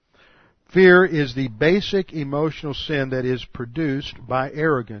 Fear is the basic emotional sin that is produced by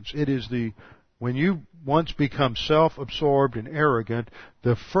arrogance. It is when you once become self-absorbed and arrogant,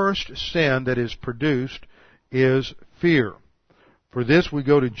 the first sin that is produced is fear. For this we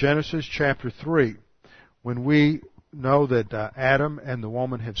go to Genesis chapter 3. When we know that Adam and the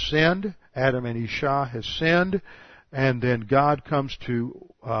woman have sinned, Adam and Isha have sinned, and then God comes to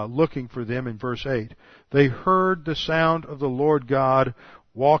looking for them in verse 8. They heard the sound of the Lord God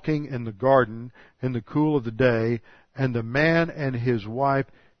walking in the garden in the cool of the day, and the man and his wife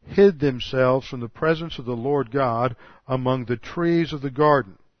hid themselves from the presence of the Lord God among the trees of the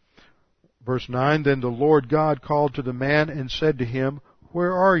garden. Verse 9, then the Lord God called to the man and said to him,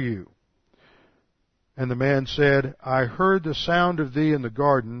 where are you? And the man said, I heard the sound of thee in the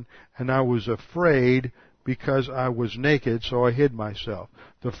garden, and I was afraid because I was naked, so I hid myself.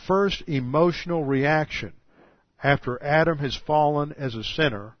 The first emotional reaction after Adam has fallen as a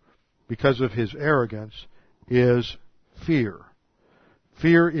sinner because of his arrogance is fear.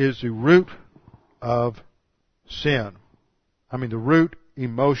 Fear is the root of sin. The root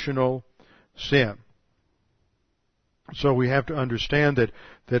emotional sin. So we have to understand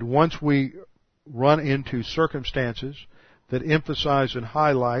that once we run into circumstances that emphasize and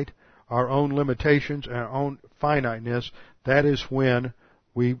highlight our own limitations and our own finiteness, that is when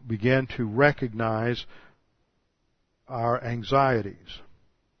we begin to recognize our anxieties.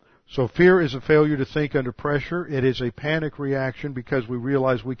 So fear is a failure to think under pressure. It is a panic reaction because we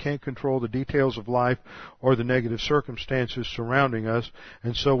realize we can't control the details of life or the negative circumstances surrounding us,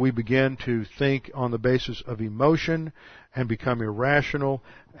 and so we begin to think on the basis of emotion and become irrational,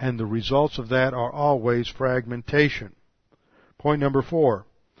 and the results of that are always fragmentation. Point number 4.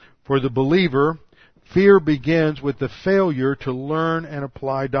 For the believer, fear begins with the failure to learn and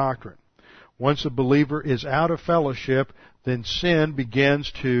apply doctrine. Once a believer is out of fellowship, then sin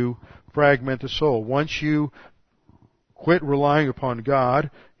begins to fragment the soul. Once you quit relying upon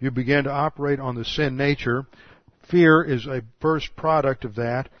God, you begin to operate on the sin nature. Fear is a first product of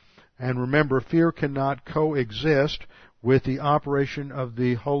that. And remember, fear cannot coexist with the operation of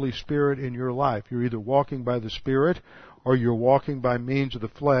the Holy Spirit in your life. You're either walking by the Spirit or you're walking by means of the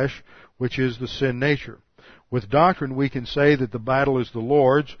flesh, which is the sin nature. With doctrine, we can say that the battle is the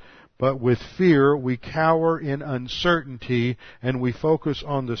Lord's, but with fear, we cower in uncertainty and we focus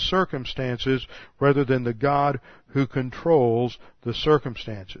on the circumstances rather than the God who controls the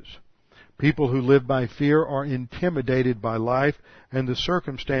circumstances. People who live by fear are intimidated by life and the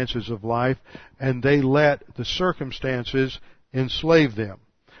circumstances of life, and they let the circumstances enslave them.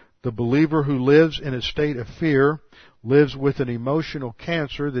 The believer who lives in a state of fear lives with an emotional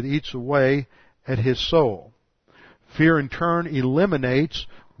cancer that eats away at his soul. Fear in turn eliminates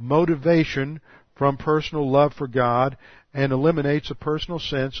motivation from personal love for God and eliminates a personal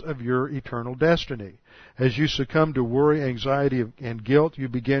sense of your eternal destiny. As you succumb to worry, anxiety, and guilt, you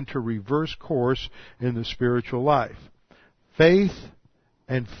begin to reverse course in the spiritual life. Faith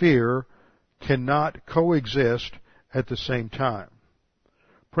and fear cannot coexist at the same time.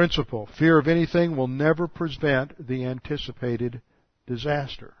 Principle: fear of anything will never prevent the anticipated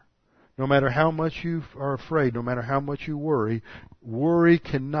disaster. No matter how much you are afraid, no matter how much you worry, worry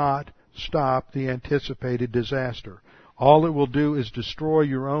cannot stop the anticipated disaster. All it will do is destroy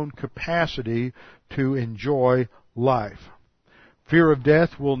your own capacity to enjoy life. Fear of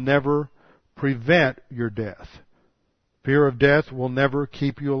death will never prevent your death. Fear of death will never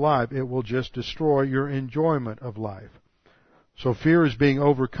keep you alive. It will just destroy your enjoyment of life. So fear is being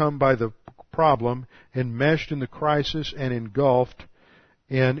overcome by the problem, enmeshed in the crisis, and engulfed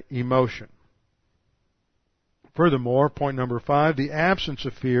in emotion. Furthermore, point number 5, the absence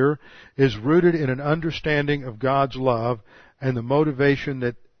of fear is rooted in an understanding of God's love and the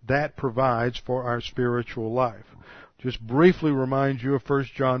motivation that provides for our spiritual life. Just briefly remind you of 1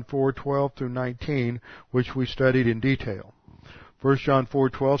 John 4:12 through 19, which we studied in detail. 1 John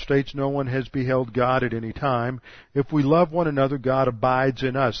 4:12 states, "No one has beheld God at any time. If we love one another, God abides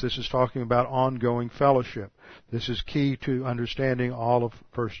in us." This is talking about ongoing fellowship. This is key to understanding all of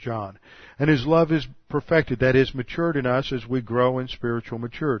 1 John. "And His love is perfected," that is, matured in us as we grow in spiritual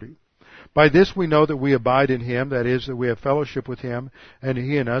maturity. "By this we know that we abide in Him," that is, that we have fellowship with Him, "and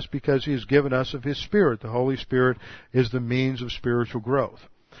He in us, because He has given us of His Spirit." The Holy Spirit is the means of spiritual growth.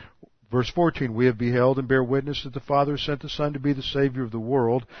 Verse 14, "We have beheld and bear witness that the Father sent the Son to be the Savior of the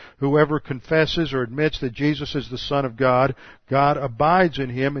world. Whoever confesses or admits that Jesus is the Son of God, God abides in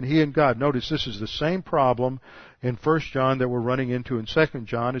him and he in God." Notice this is the same problem in 1 John that we're running into in 2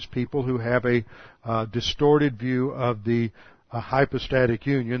 John, is people who have a distorted view of the hypostatic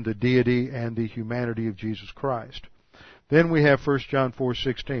union, the deity and the humanity of Jesus Christ. Then we have 1 John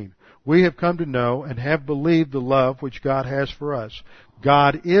 4:16. "We have come to know and have believed the love which God has for us.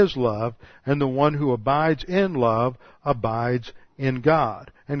 God is love, and the one who abides in love abides in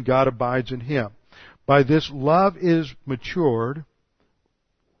God, and God abides in him. By this love is matured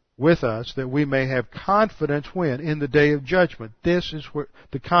with us, that we may have confidence when? In the day of judgment." This is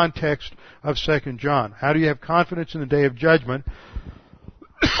the context of 2 John. How do you have confidence in the day of judgment?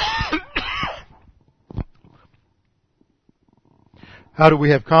 How do we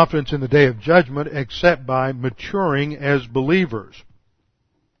have confidence in the day of judgment except by maturing as believers?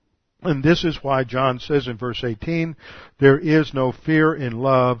 And this is why John says in verse 18, "There is no fear in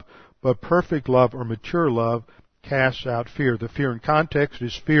love, but perfect love or mature love casts out fear." The fear in context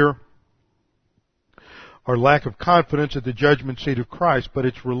is fear or lack of confidence at the judgment seat of Christ, but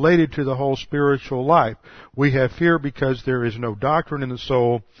it's related to the whole spiritual life. We have fear because there is no doctrine in the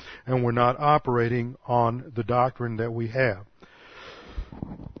soul, and we're not operating on the doctrine that we have.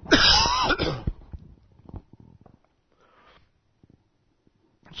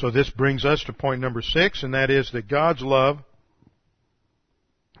 So this brings us to point number 6, and that is that God's love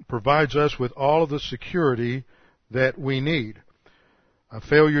provides us with all of the security that we need. A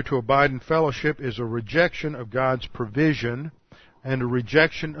failure to abide in fellowship is a rejection of God's provision and a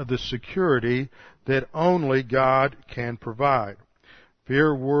rejection of the security that only God can provide.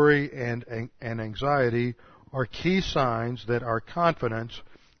 Fear, worry, and anxiety are key signs that our confidence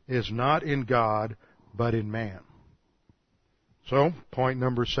is not in God, but in man. So, point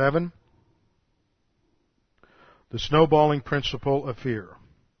number 7, the snowballing principle of fear.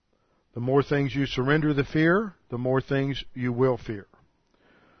 The more things you surrender to fear, the more things you will fear.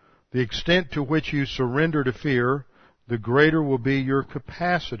 The extent to which you surrender to fear, the greater will be your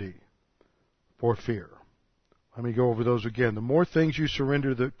capacity for fear. Let me go over those again. The more things you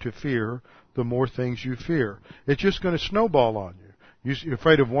surrender to fear, the more things you fear. It's just going to snowball on you. You're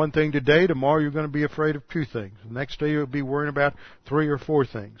afraid of one thing today, tomorrow you're going to be afraid of 2 things. The next day you'll be worrying about 3 or 4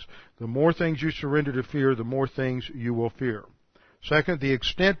 things. The more things you surrender to fear, the more things you will fear. Second, the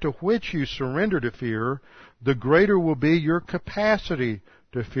extent to which you surrender to fear, the greater will be your capacity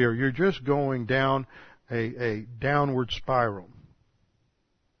to fear. You're just going down a downward spiral.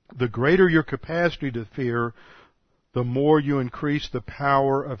 The greater your capacity to fear, the more you increase the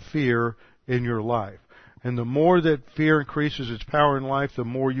power of fear in your life. And the more that fear increases its power in life, the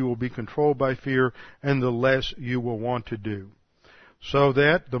more you will be controlled by fear and the less you will want to do. So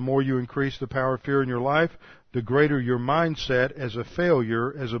that the more you increase the power of fear in your life, the greater your mindset as a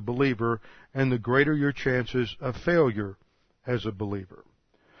failure as a believer, and the greater your chances of failure as a believer.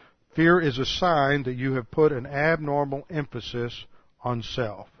 Fear is a sign that you have put an abnormal emphasis on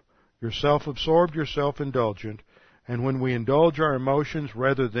self. You're self-absorbed, you're self-indulgent, and when we indulge our emotions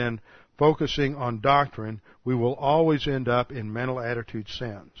rather than focusing on doctrine, we will always end up in mental attitude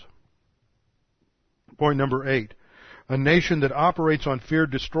sins. Point number 8. A nation that operates on fear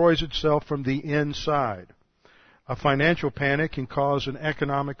destroys itself from the inside. A financial panic can cause an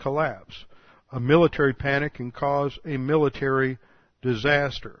economic collapse. A military panic can cause a military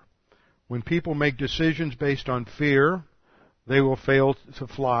disaster. When people make decisions based on fear, they will fail to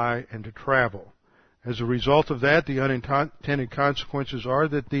fly and to travel. As a result of that, the unintended consequences are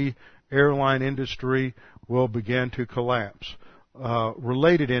that the airline industry will begin to collapse.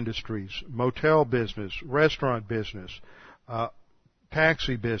 Related industries, motel business, restaurant business,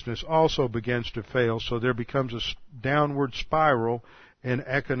 taxi business also begins to fail, so there becomes a downward spiral in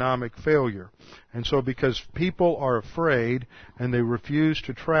economic failure. And so because people are afraid and they refuse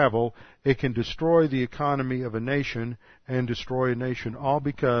to travel, it can destroy the economy of a nation and destroy a nation, all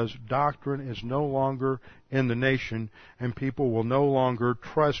because doctrine is no longer in the nation and people will no longer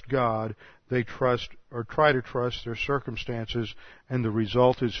trust God. They trust or try to trust their circumstances, and the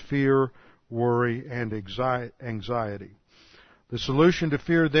result is fear, worry, and anxiety. The solution to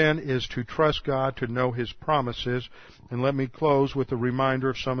fear then is to trust God, to know His promises. And let me close with a reminder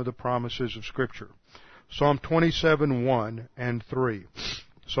of some of the promises of Scripture. Psalm 27:1 and 3.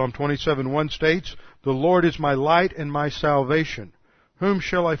 Psalm 27:1 states, "The Lord is my light and my salvation. Whom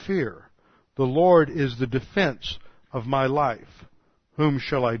shall I fear? The Lord is the defense of my life. Whom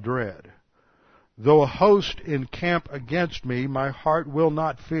shall I dread? Though a host encamp against me, my heart will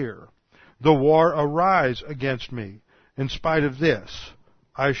not fear. Though war arise against me, in spite of this,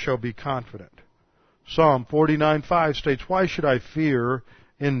 I shall be confident." Psalm 49:5 states, "Why should I fear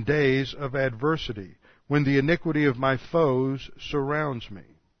in days of adversity, when the iniquity of my foes surrounds me?"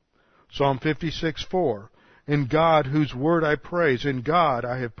 Psalm 56:4, "In God, whose word I praise, in God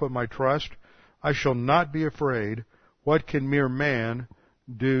I have put my trust. I shall not be afraid. What can mere man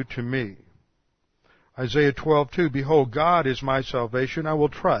do to me?" Isaiah 12:2, "Behold, God is my salvation. I will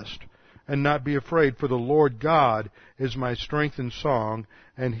trust and not be afraid, for the Lord God is my strength and song,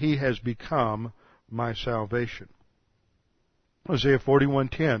 and He has become my salvation." Isaiah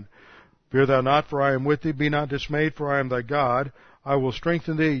 41:10, "Fear thou not, for I am with thee. Be not dismayed, for I am thy God. I will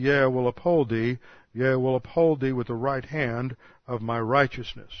strengthen thee, yea, I will uphold thee. Yea, I will uphold thee with the right hand of my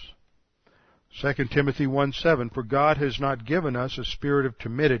righteousness." 2 Timothy 1:7, "For God has not given us a spirit of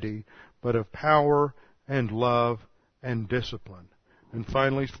timidity, but of power and love and discipline." And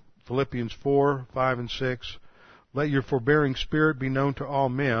finally, Philippians 4:5 and 6, "Let your forbearing spirit be known to all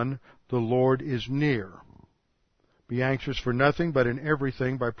men. The Lord is near. Be anxious for nothing, but in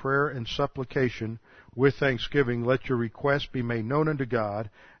everything by prayer and supplication with thanksgiving let your requests be made known unto God,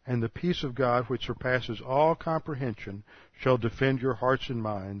 and the peace of God, which surpasses all comprehension, shall defend your hearts and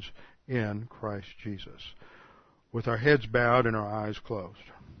minds in Christ Jesus. With our heads bowed and our eyes closed.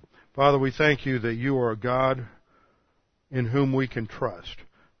 Father, we thank you that you are a God in whom we can trust,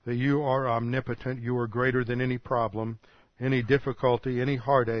 that you are omnipotent, you are greater than any problem, any difficulty, any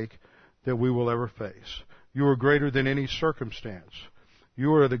heartache that we will ever face. You are greater than any circumstance.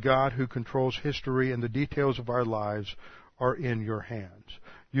 You are the God who controls history, and the details of our lives are in your hands.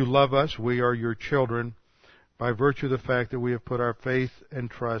 You love us. We are your children by virtue of the fact that we have put our faith and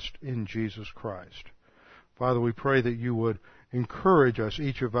trust in Jesus Christ. Father, we pray that you would encourage us,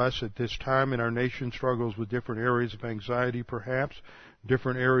 each of us, at this time in our nation struggles with different areas of anxiety, perhaps,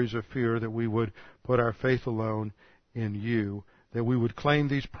 different areas of fear, that we would put our faith alone in you, that we would claim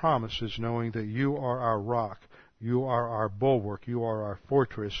these promises knowing that you are our rock, you are our bulwark, you are our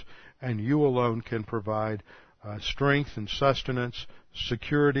fortress, and you alone can provide strength and sustenance,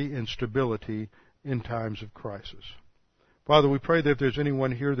 security and stability in times of crisis. Father, we pray that if there's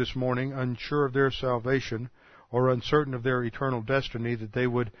anyone here this morning unsure of their salvation or uncertain of their eternal destiny, that they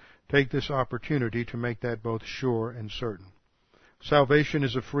would take this opportunity to make that both sure and certain. Salvation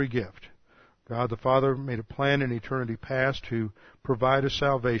is a free gift. God the Father made a plan in eternity past to provide a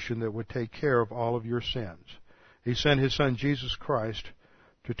salvation that would take care of all of your sins. He sent His Son Jesus Christ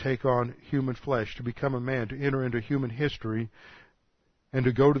to take on human flesh, to become a man, to enter into human history, and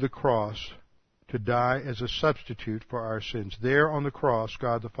to go to the cross, to die as a substitute for our sins. There on the cross,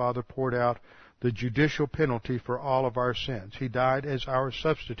 God the Father poured out the judicial penalty for all of our sins. He died as our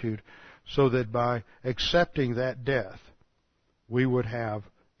substitute so that by accepting that death, we would have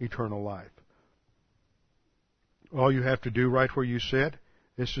eternal life. All you have to do right where you sit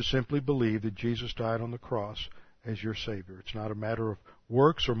is to simply believe that Jesus died on the cross as your Savior. It's not a matter of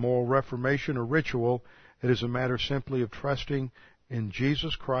works or moral reformation or ritual. It is a matter simply of trusting in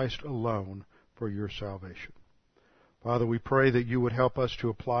Jesus Christ alone for your salvation. Father, we pray that you would help us to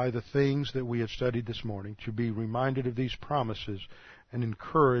apply the things that we have studied this morning, to be reminded of these promises and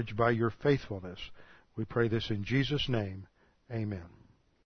encouraged by your faithfulness. We pray this in Jesus' name. Amen.